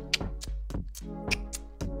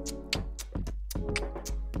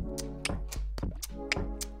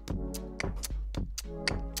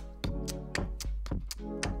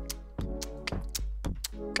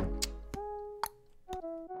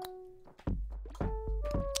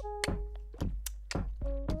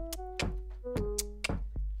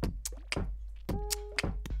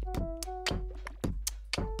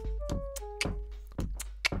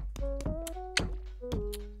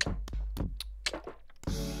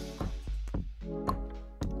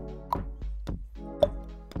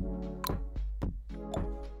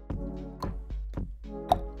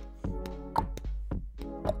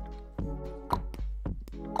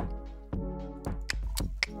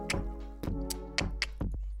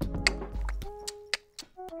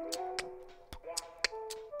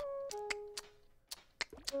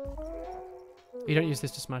 You don't use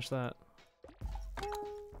this to smash that.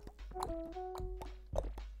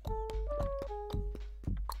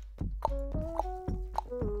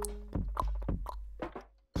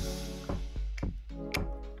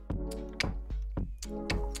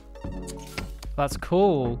 That's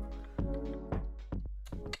cool.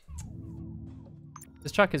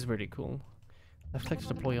 This track is really cool. Left click to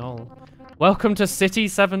deploy all. Welcome to City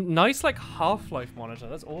 7. Nice, like, Half-Life monitor.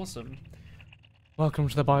 That's awesome. Welcome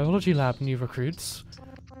to the biology lab, new recruits.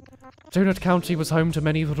 Donut County was home to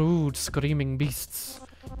many rude, screaming beasts.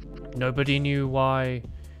 Nobody knew why.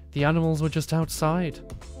 The animals were just outside.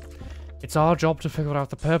 It's our job to figure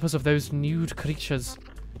out the purpose of those nude creatures.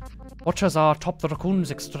 Watch as our top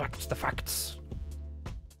raccoons extract the facts.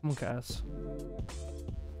 Someone cares.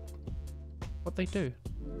 What they do?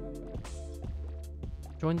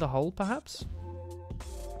 Join the hole, perhaps?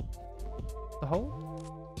 The hole?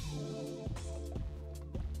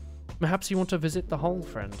 Perhaps you want to visit the hole,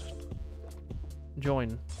 friend.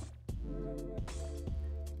 Join.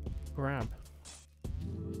 Grab.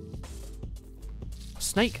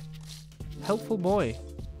 Snake! Helpful boy.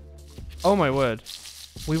 Oh my word.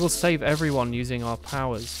 We will save everyone using our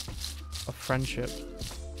powers of friendship.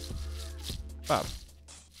 Fab.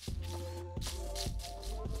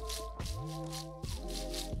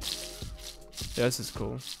 Yeah, this is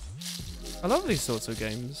cool. I love these sorts of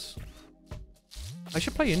games. I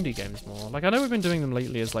should play indie games more. Like, I know we've been doing them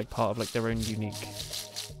lately as like part of like their own unique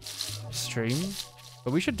stream,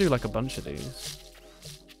 but we should do like a bunch of these.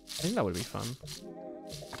 I think that would be fun.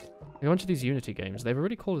 We go into these Unity games. They have a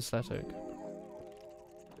really cool aesthetic.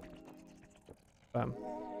 Bam.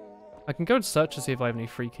 I can go and search to see if I have any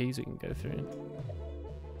free keys we can go through.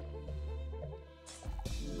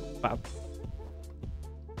 Bam.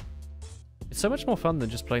 It's so much more fun than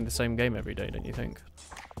just playing the same game every day, don't you think?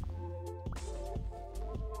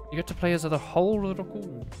 You get to play as a whole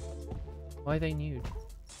raccoon. Why are they nude?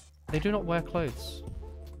 They do not wear clothes.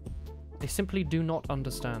 They simply do not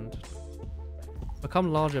understand.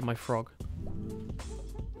 Become larger, my frog.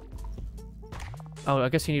 Oh, I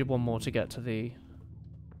guess you need one more to get to the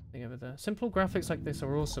thing over there. Simple graphics like this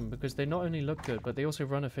are awesome because they not only look good, but they also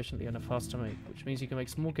run efficiently and are fast to make, which means you can make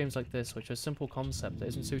small games like this, which are a simple concept that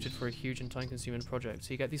isn't suited for a huge and time-consuming project.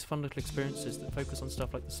 So you get these fun little experiences that focus on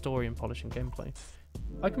stuff like the story and polishing gameplay.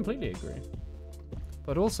 I completely agree.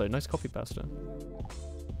 But also, nice copy pasta.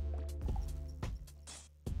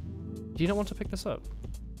 Do you not want to pick this up?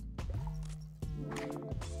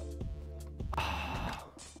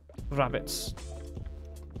 Rabbits.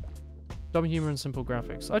 Dumb humor and simple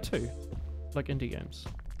graphics. I too. Like indie games.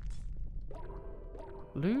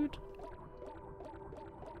 Lewd?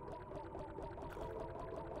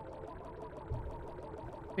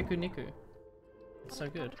 Pikuniku. It's so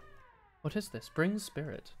good. What is this? Bring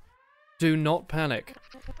spirit. Do not panic.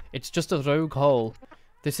 It's just a rogue hole.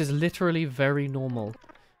 This is literally very normal.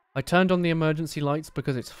 I turned on the emergency lights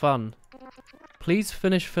because it's fun. Please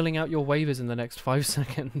finish filling out your waivers in the next 5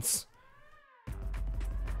 seconds.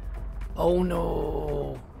 Oh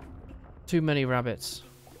no! Too many rabbits.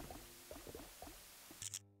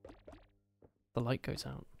 The light goes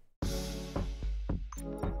out.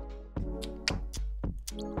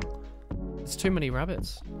 There's too many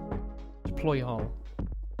rabbits. Deploy hull.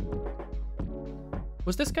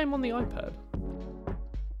 Was this game on the iPad?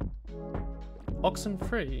 Oxen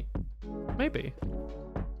free? Maybe.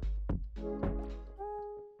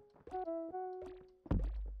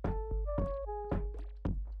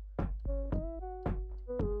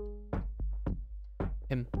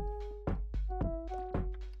 Him.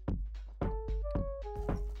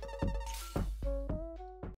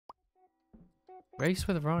 Race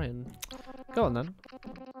with Ryan. Go on then.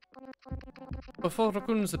 Before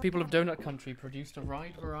raccoons, the people of Donut Country produced a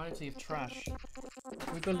wide variety of trash.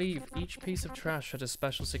 We believe each piece of trash had a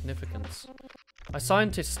special significance. Our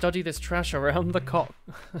scientists study this trash around the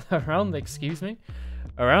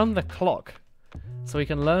around the clock, so we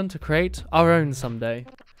can learn to create our own someday.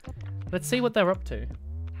 Let's see what they're up to.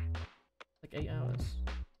 Like 8 hours.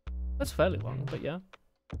 That's fairly long, but yeah.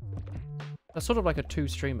 That's sort of like a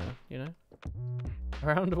 2-streamer, you know?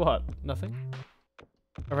 Around what? Nothing?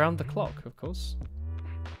 Around the clock, of course.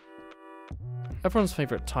 Everyone's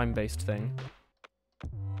favourite time-based thing.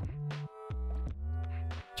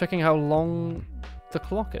 Checking how long the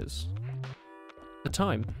clock is. The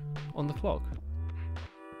time on the clock.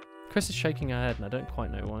 Chris is shaking her head and I don't quite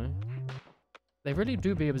know why. They really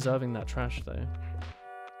do be observing that trash though.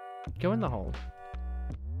 Go in the hole.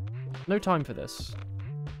 No time for this.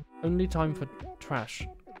 Only time for trash.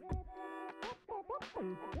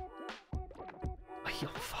 Are you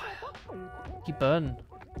on fire? You burn.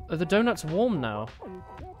 Are the donuts warm now?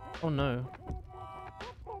 Oh no.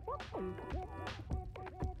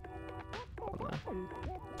 Oh no.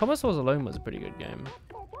 Thomas Was Alone was a pretty good game.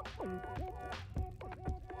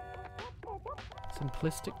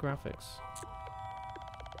 Simplistic graphics.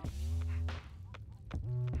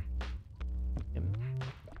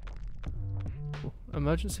 Ooh,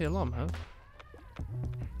 emergency alarm, huh?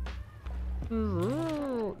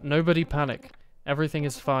 Nobody panic. Everything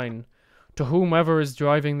is fine. To whomever is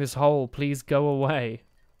driving this hole, please go away.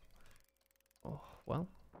 Oh, well.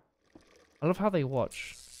 I love how they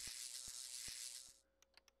watch.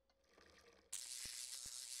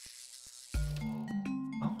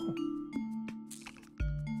 Oh.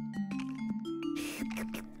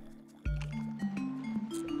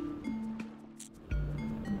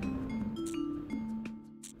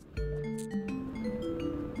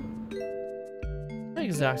 What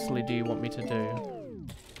exactly do you want me to do?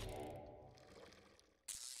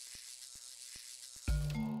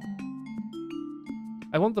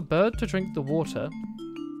 I want the bird to drink the water.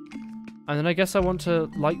 And then I guess I want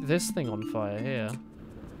to light this thing on fire here.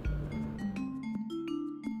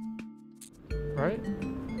 Right?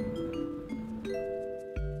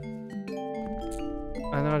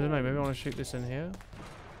 And then I don't know, maybe I want to shoot this in here.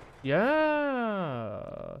 Yeah.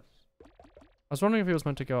 I was wondering if it was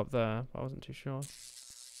meant to go up there, but I wasn't too sure.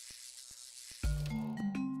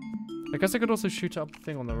 I guess I could also shoot up the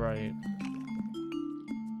thing on the right.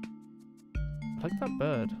 I like that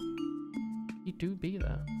bird. He do be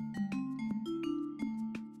there.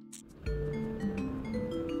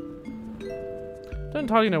 Don't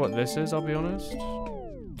entirely know what this is, I'll be honest.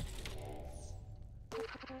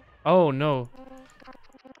 Oh no.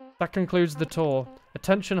 That concludes the tour.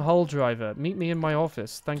 Attention hull driver. Meet me in my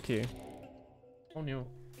office. Thank you. Oh no.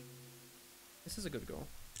 This is a good goal.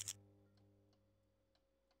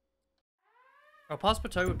 Oh, Pass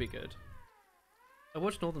Plateau would be good. I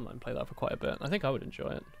watched Northern Line play that for quite a bit. I think I would enjoy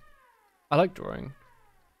it. I like drawing.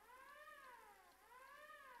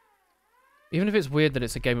 Even if it's weird that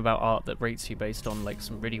it's a game about art that rates you based on like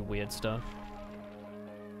some really weird stuff.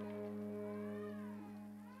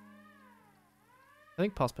 I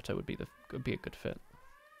think Pass Plateau would be a good fit.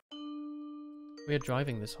 We are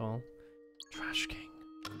driving this hole. Trash King.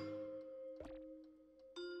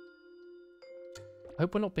 I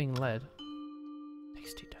hope we're not being led.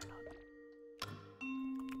 Tasty donut.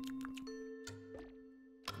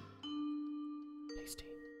 Tasty.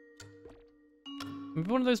 Maybe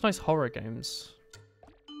one of those nice horror games.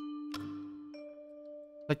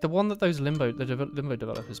 Like the one that those Limbo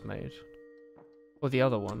developers made. Or the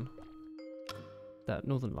other one. That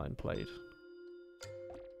Northern Line played.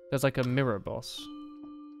 There's like a mirror boss.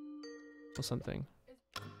 Or something.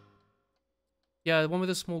 Yeah, the one with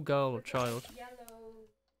a small girl or child. Yellow.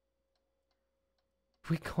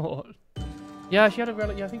 We got. Yeah, she had a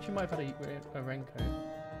relic. Yeah, I think she might have had a raincoat.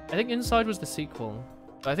 I think Inside was the sequel.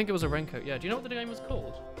 I think it was a raincoat. Yeah. Do you know what the game was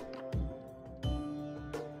called?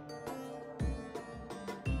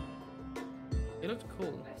 It looked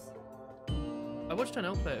cool. I watched an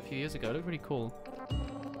L play it a few years ago. It looked really cool.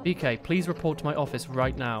 BK, please report to my office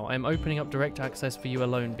right now. I am opening up direct access for you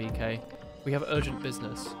alone, BK. We have urgent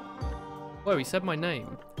business. Whoa, he said my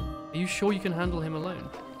name. Are you sure you can handle him alone?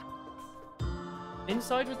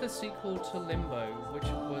 Inside was the sequel to Limbo, which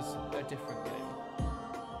was a different game.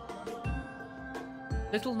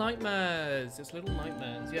 Little Nightmares! It's Little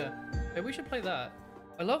Nightmares, yeah. Hey, we should play that.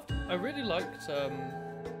 I really liked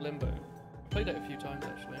Limbo. I played it a few times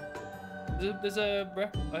actually.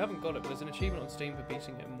 I haven't got it, but there's an achievement on Steam for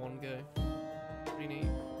beating it in one go. Pretty neat.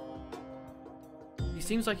 He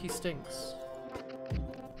seems like he stinks.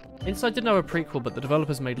 Inside didn't have a prequel, but the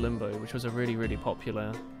developers made Limbo, which was a really, really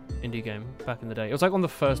popular indie game back in the day. It was like on the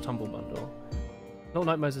first Humble Bundle. Little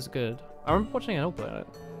Nightmares is good. I remember watching an play it.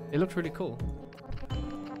 It looked really cool.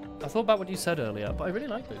 I thought about what you said earlier, but I really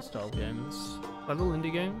like those style games. Like little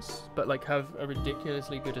indie games, but like have a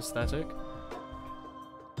ridiculously good aesthetic.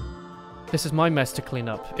 This is my mess to clean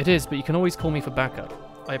up. It is, but you can always call me for backup.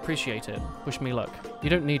 I appreciate it. Wish me luck. You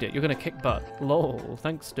don't need it. You're gonna kick butt. Lol.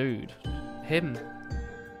 Thanks, dude. Him.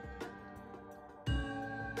 You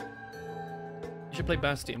should play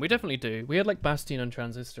Bastion. We definitely do. We had like Bastion and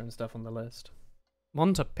Transistor and stuff on the list.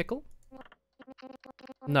 Monta Pickle?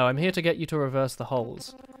 No, I'm here to get you to reverse the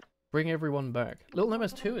holes. Bring everyone back. Little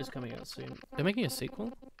Nightmares 2 is coming out soon. They're making a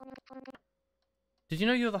sequel? Did you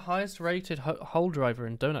know you're the highest rated hole driver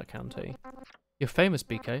in Donut County? You're famous,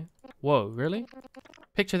 BK. Whoa, really?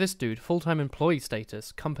 Picture this dude, full-time employee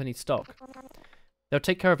status, company stock. They'll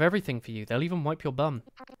take care of everything for you. They'll even wipe your bum.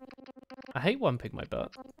 I hate wiping my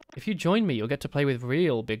butt. If you join me, you'll get to play with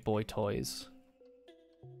real big boy toys.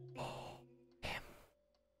 Oh, him.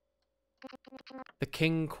 The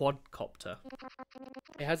King Quadcopter.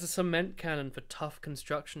 It has a cement cannon for tough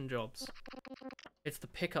construction jobs. It's the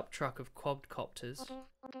pickup truck of quadcopters.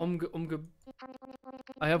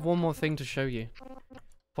 I have one more thing to show you.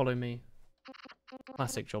 Follow me.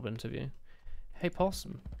 Classic job interview. Hey,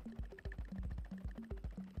 Possum.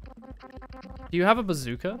 Do you have a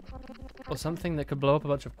bazooka? Or something that could blow up a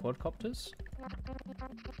bunch of quadcopters?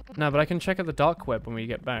 No, but I can check out the dark web when we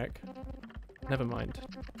get back. Never mind.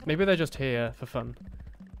 Maybe they're just here for fun.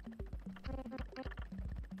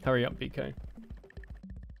 Hurry up, BK.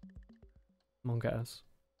 Mongas.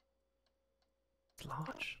 It's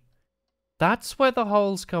large. That's where the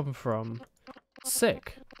holes come from.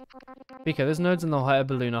 Sick. BK, those nerds in the hot air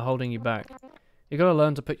balloon are holding you back. You gotta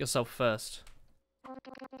learn to put yourself first.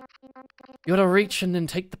 You gotta reach and then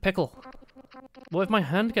take the pickle. What if my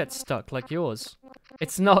hand gets stuck like yours?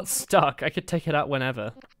 It's not stuck. I could take it out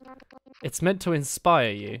whenever. It's meant to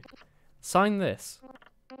inspire you. Sign this.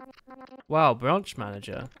 Wow, branch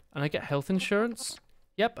manager. And I get health insurance?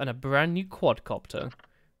 Yep, and a brand new quadcopter.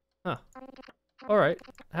 Huh. Alright,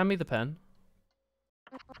 hand me the pen.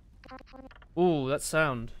 Ooh, that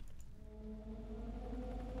sound.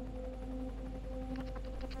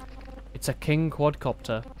 It's a King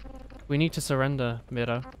Quadcopter. We need to surrender,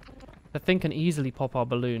 Mira. That thing can easily pop our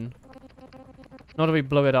balloon. Not if we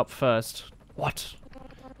blow it up first. What?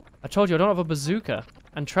 I told you I don't have a bazooka.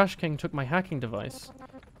 And Trash King took my hacking device.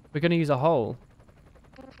 We're gonna use a hole.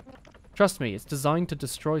 Trust me, it's designed to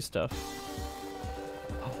destroy stuff.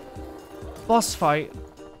 Oh. Boss fight!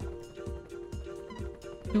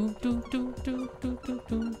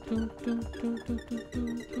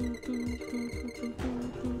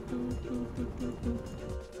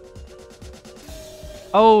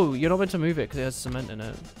 Oh, you're not meant to move it because it has cement in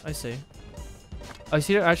it. I see. I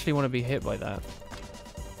see. You don't actually want to be hit by that.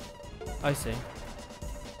 I see.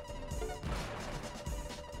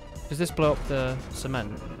 Does this blow up the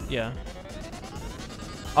cement? Yeah.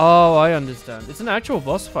 Oh, I understand. It's an actual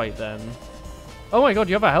boss fight then. Oh my god,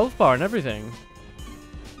 you have a health bar and everything.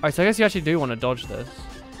 Alright, so I guess you actually do want to dodge this.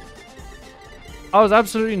 I was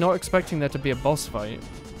absolutely not expecting there to be a boss fight.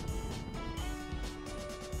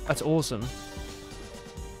 That's awesome.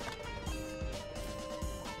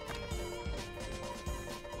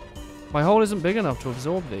 My hole isn't big enough to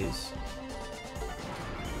absorb these.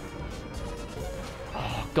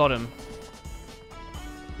 Oh, got him.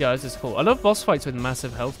 Yeah, this is cool. I love boss fights with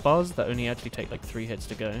massive health bars that only actually take like 3 hits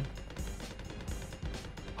to go.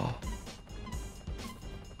 Oh.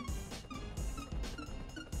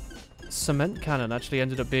 Cement cannon actually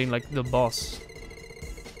ended up being like the boss.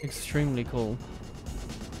 Extremely cool.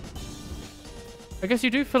 I guess you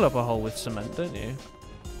do fill up a hole with cement, don't you?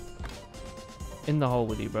 In the hole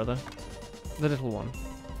with you, brother. The little one.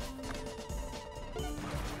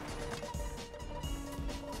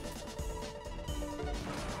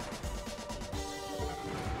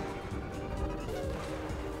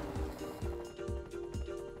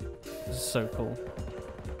 This is so cool.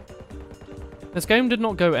 This game did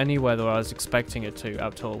not go anywhere that I was expecting it to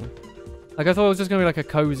at all. Like, I thought it was just gonna be like a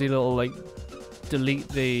cozy little, like, delete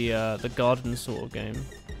the garden sort of game.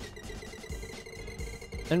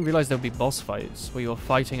 I didn't realize there would be boss fights where you're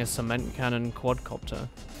fighting a cement cannon quadcopter.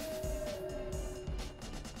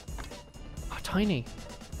 Oh, tiny.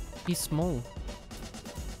 He's small.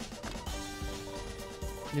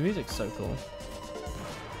 The music's so cool.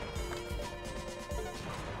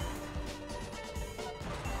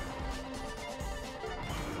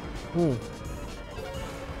 Ooh.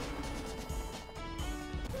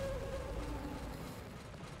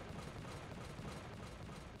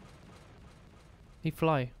 He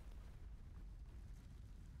fly.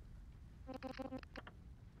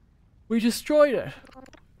 We destroyed it!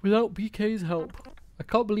 Without BK's help. I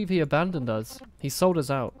can't believe he abandoned us. He sold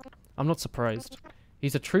us out. I'm not surprised.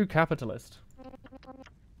 He's a true capitalist.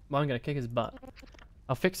 Well, I'm gonna kick his butt.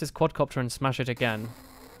 I'll fix his quadcopter and smash it again.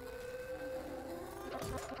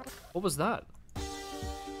 What was that?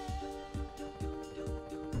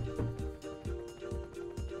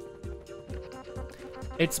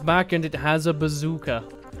 It's back and it has a bazooka.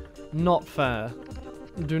 Not fair.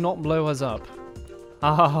 Do not blow us up.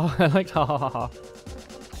 Ha ha ha. I liked ha ha ha ha.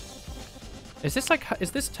 Is this like,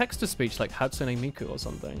 is this text-to-speech like Hatsune Miku or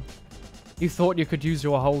something? You thought you could use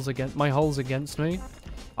your holes against my holes against me?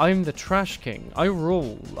 I'm the Trash King. I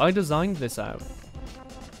rule. I designed this out.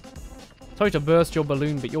 Sorry to burst your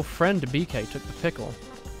balloon, but your friend BK took the pickle.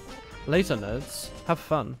 Later, nerds. Have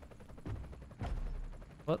fun.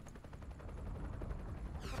 What?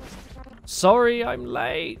 Sorry, I'm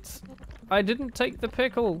late. I didn't take the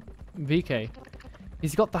pickle. BK.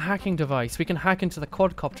 He's got the hacking device. We can hack into the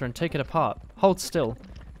quadcopter and take it apart. Hold still.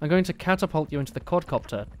 I'm going to catapult you into the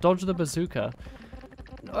quadcopter. Dodge the bazooka.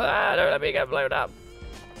 Ah, don't let me get blown up.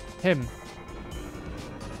 Him.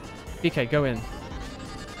 BK, go in.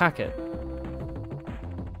 Hack it.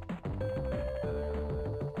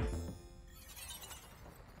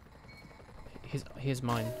 Here's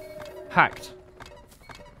mine. Hacked.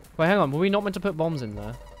 Wait, hang on. Were we not meant to put bombs in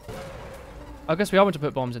there? I guess we are meant to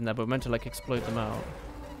put bombs in there, but we're meant to, like, explode them out.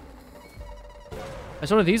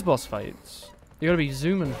 It's one of these boss fights. You gotta be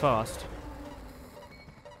zooming fast.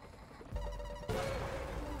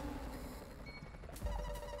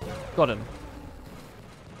 Got him.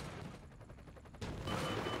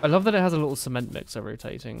 I love that it has a little cement mixer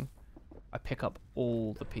rotating. I pick up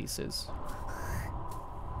all the pieces.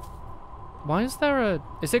 Why is there a...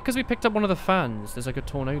 Is it because we picked up one of the fans? There's like a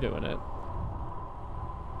tornado in it.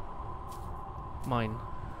 Mine.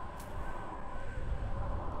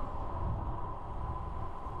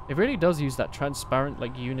 It really does use that transparent,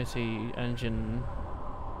 like, Unity engine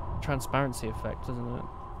transparency effect, doesn't it?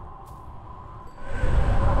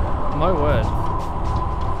 My word.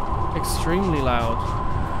 Extremely loud.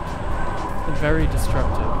 And very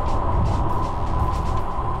destructive.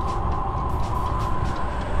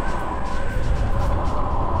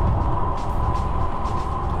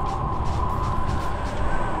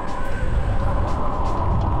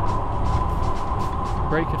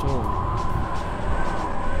 Break it all.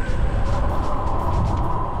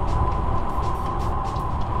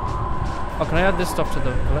 Oh, can I add this stuff to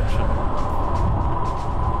the collection?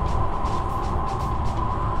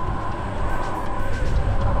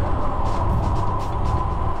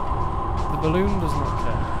 The balloon does not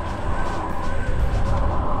care.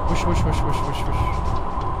 Whoosh, whoosh, whoosh, whoosh, whoosh, whoosh.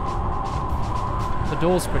 The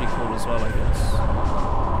door's pretty cool as well, I guess.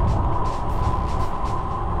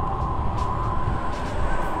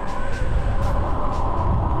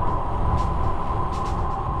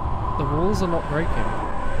 The walls are not breaking.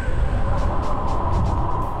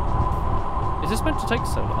 Is this meant to take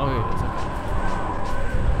so long? Oh, it is, okay.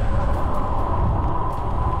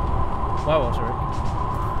 Wow, Otterick.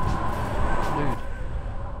 Dude.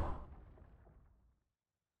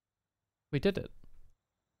 We did it.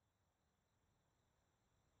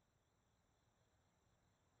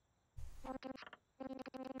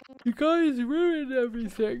 You guys ruined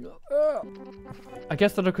everything. Ugh. I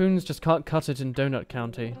guess the raccoons just can't cut it in Donut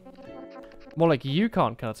County. More like you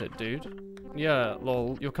can't cut it, dude. Yeah,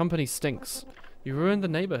 lol, your company stinks. You ruined the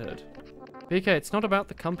neighborhood. BK, it's not about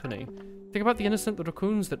the company. Think about the innocent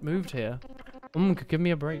raccoons that moved here. Give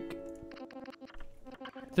me a break.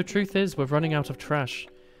 The truth is, we're running out of trash.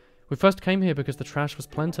 We first came here because the trash was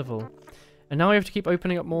plentiful. And now we have to keep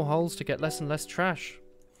opening up more holes to get less and less trash.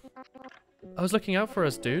 I was looking out for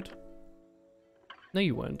us, dude. No,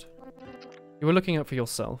 you weren't. You were looking out for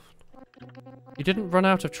yourself. You didn't run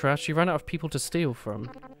out of trash, you ran out of people to steal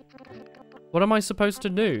from. What am I supposed to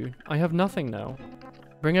do? I have nothing now.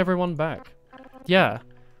 Bring everyone back. Yeah,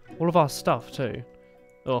 all of our stuff too.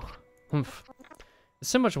 Ugh, humph. It's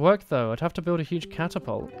so much work though, I'd have to build a huge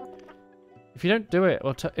catapult. If you don't do it,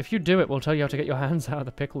 if you do it, we'll tell you how to get your hands out of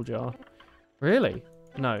the pickle jar. Really?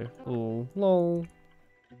 No. Ooh, lol.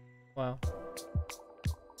 Wow.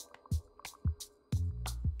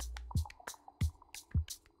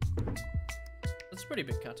 That's a pretty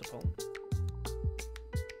big catapult.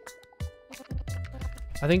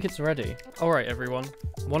 I think it's ready. Alright everyone,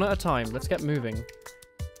 one at a time, let's get moving.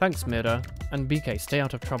 Thanks Mira, and BK, stay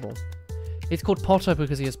out of trouble. It's called Potter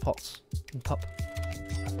because he has pots. And pup.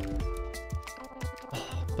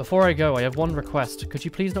 Before I go, I have one request. Could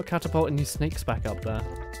you please not catapult any snakes back up there?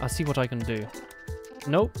 I'll see what I can do.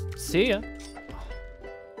 Nope, see ya.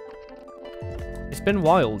 It's been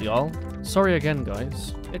wild, y'all. Sorry again,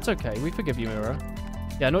 guys. It's okay, we forgive you, Mira.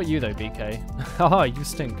 Yeah, not you though, BK. Haha, you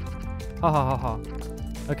stink. Ha ha ha ha.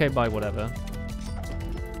 Okay, bye, whatever.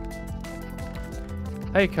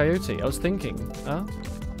 Hey, Coyote, I was thinking,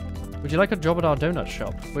 would you like a job at our donut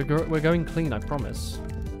shop? We're going clean, I promise.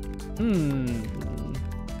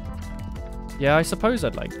 Yeah, I suppose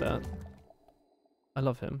I'd like that. I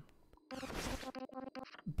love him.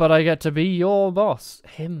 But I get to be your boss.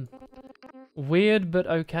 Him. Weird, but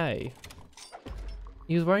okay.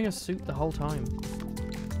 He was wearing a suit the whole time.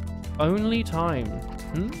 Only time.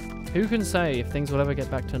 Who can say if things will ever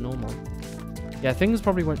get back to normal? Yeah, things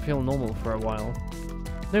probably won't feel normal for a while.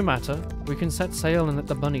 No matter, we can set sail and let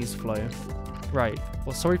the bunnies flow. Right,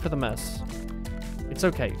 well sorry for the mess. It's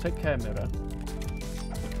okay, take care, Mira.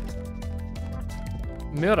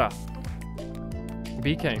 Mira!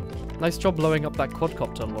 BK, nice job blowing up that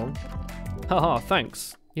quadcopter, lol. Haha,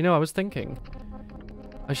 thanks. You know, I was thinking.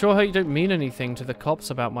 I sure hope you don't mean anything to the cops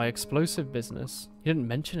about my explosive business. You didn't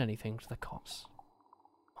mention anything to the cops.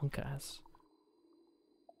 Punk ass.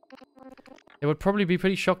 They would probably be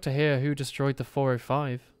pretty shocked to hear who destroyed the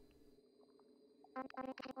 405.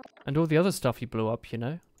 And all the other stuff you blew up, you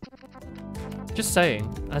know? Just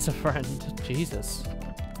saying, as a friend. Jesus.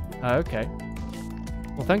 Okay.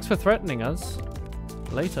 Well, thanks for threatening us.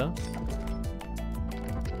 Later.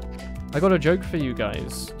 I got a joke for you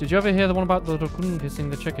guys. Did you ever hear the one about the raccoon kissing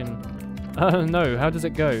the chicken? No, how does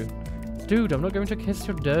it go? Dude, I'm not going to kiss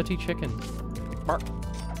your dirty chicken. Bark.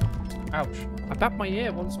 Ouch. I tapped my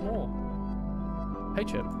ear once more. Hey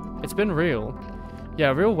Chip, it's been real.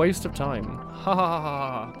 Yeah, real waste of time. Ha ha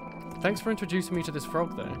ha ha. Thanks for introducing me to this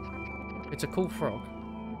frog though. It's a cool frog.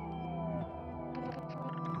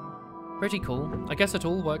 Pretty cool. I guess it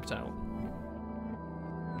all worked out.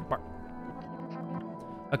 Bark.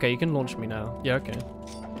 Okay, you can launch me now. Yeah, okay.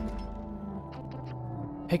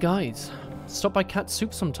 Hey guys, stop by Cat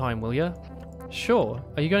Soup sometime, will ya? Sure.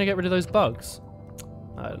 Are you going to get rid of those bugs?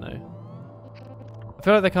 I don't know. I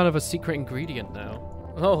feel like they're kind of a secret ingredient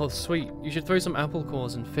now. Oh, sweet. You should throw some apple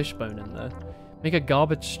cores and fishbone in there. Make a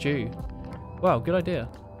garbage stew. Wow, good idea.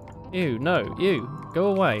 Ew, no, ew. Go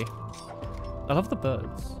away. I love the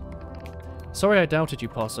birds. Sorry I doubted you,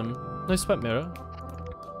 Possum. No sweat, Mira.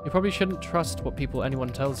 You probably shouldn't trust what anyone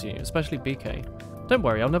tells you, especially BK. Don't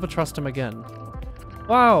worry, I'll never trust him again.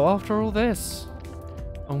 Wow, after all this.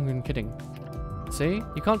 I'm kidding. See?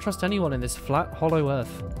 You can't trust anyone in this flat, hollow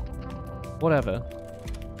earth. Whatever.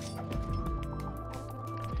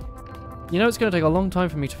 You know it's going to take a long time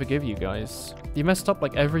for me to forgive you guys. You messed up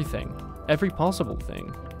like everything. Every possible thing.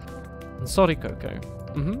 And sorry, Coco.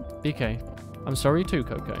 BK. I'm sorry too,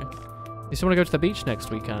 Coco. You still want to go to the beach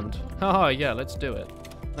next weekend? Haha, yeah, let's do it.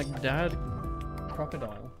 Like Dad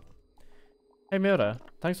Crocodile. Hey Mira,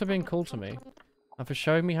 thanks for being cool to me. And for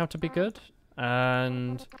showing me how to be good.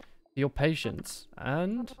 And your patience.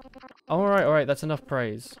 And... Alright, that's enough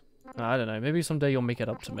praise. I don't know, maybe someday you'll make it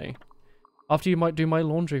up to me. After you might do my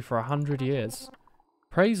laundry for 100 years.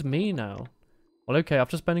 Praise me now. Well, okay,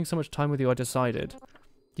 after spending so much time with you, I decided.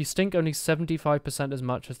 You stink only 75% as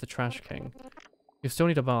much as the Trash King. You still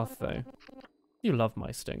need a bath, though. You love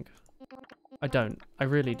my stink. I don't. I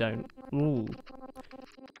really don't. Ooh.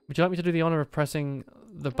 Would you like me to do the honor of pressing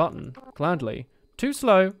the button? Gladly. Too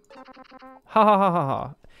slow. Ha ha ha ha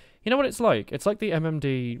ha. You know what it's like? It's like the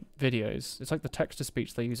MMD videos. It's like the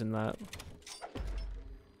text-to-speech they use in that.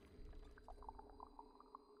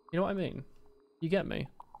 You know what I mean? You get me?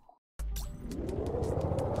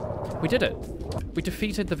 We did it. We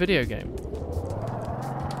defeated the video game.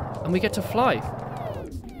 And we get to fly.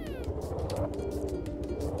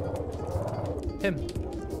 Him.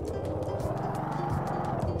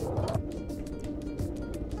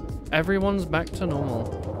 Everyone's back to normal.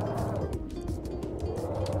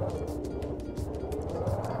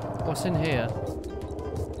 What's in here?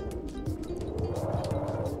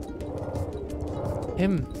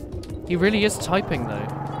 Him. He really is typing though.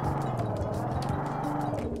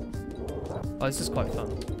 Oh, this is quite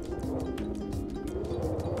fun.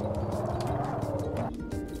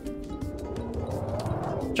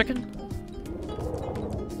 Chicken.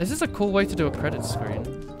 This is a cool way to do a credits screen.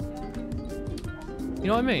 You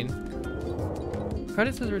know what I mean?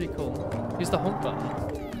 Credits is really cool. Use the honk button.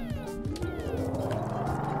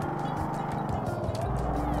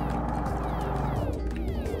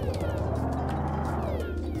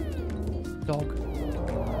 Dog.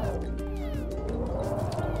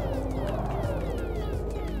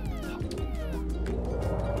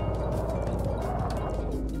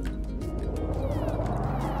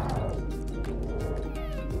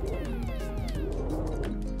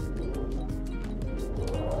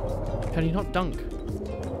 Can you not dunk?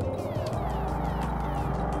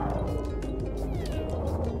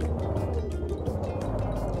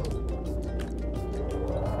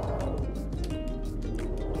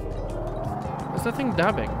 Is that thing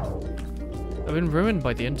dabbing? I've been ruined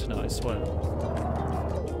by the internet, I swear.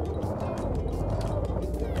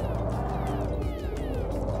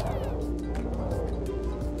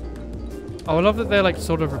 Oh, I love that they like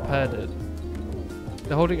sort of repaired it.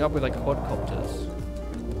 They're holding it up with like quadcopters.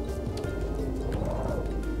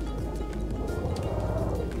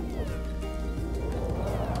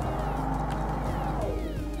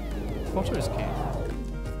 Spotter is cute.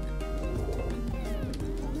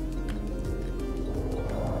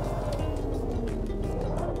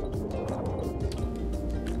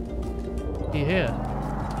 You here?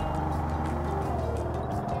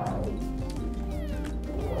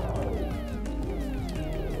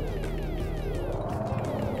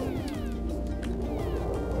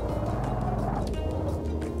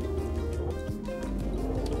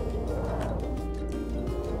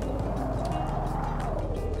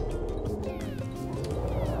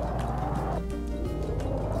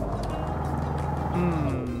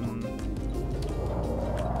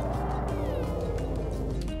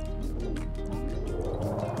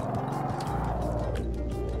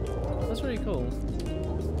 That's really cool.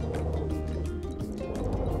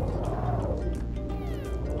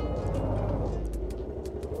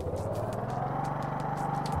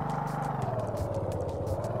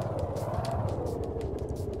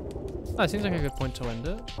 That seems like a good point to end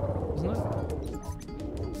it, isn't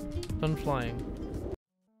it? Done flying.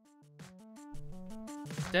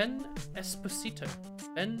 Dan Esposito.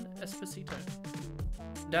 Ben Esposito.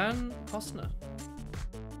 Dan Costner.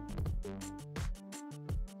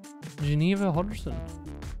 Geneva Hodgson.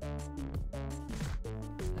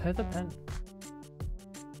 Heather Penn.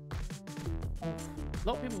 Oof. A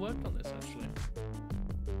lot of people worked on this actually.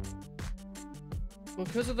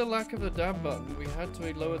 Because of the lack of a dab button, we had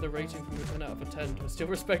to lower the rating from a 10 out of a 10 to a still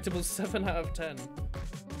respectable 7 out of 10.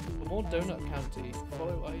 For more Donut County,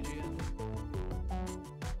 follow IGN.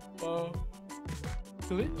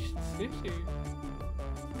 Glitched City.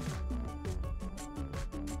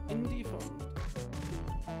 Indie Fund.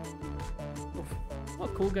 Oof. What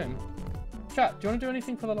a cool game. Chat, do you want to do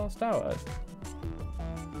anything for the last hour?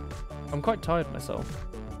 I'm quite tired myself.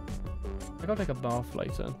 I gotta take a bath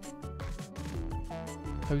later.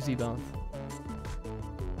 Cozy bath.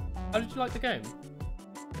 How did you like the game?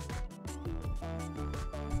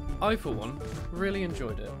 I, for one, really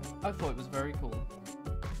enjoyed it. I thought it was very cool.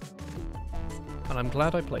 And I'm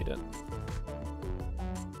glad I played it.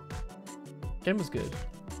 Game was good.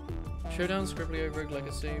 Showdown, Scriblio, Rogue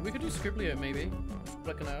Legacy. We could do Scriblio maybe.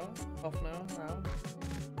 Like an hour? Half an hour?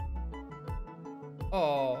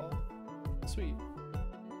 Oh, sweet.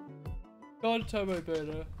 God, Turbo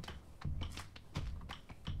Beta.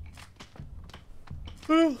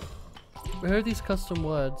 Where are these custom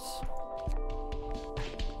words?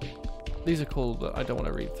 These are cool, but I don't want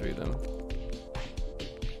to read through them.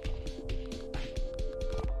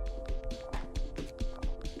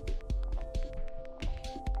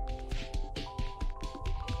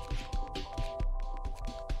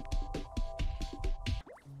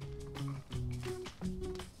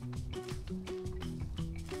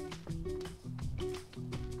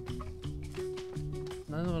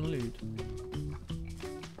 Another one lewd.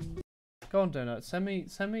 Go on, Donut. Send me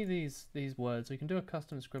these words. We can do a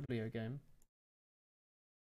custom Scriblio game.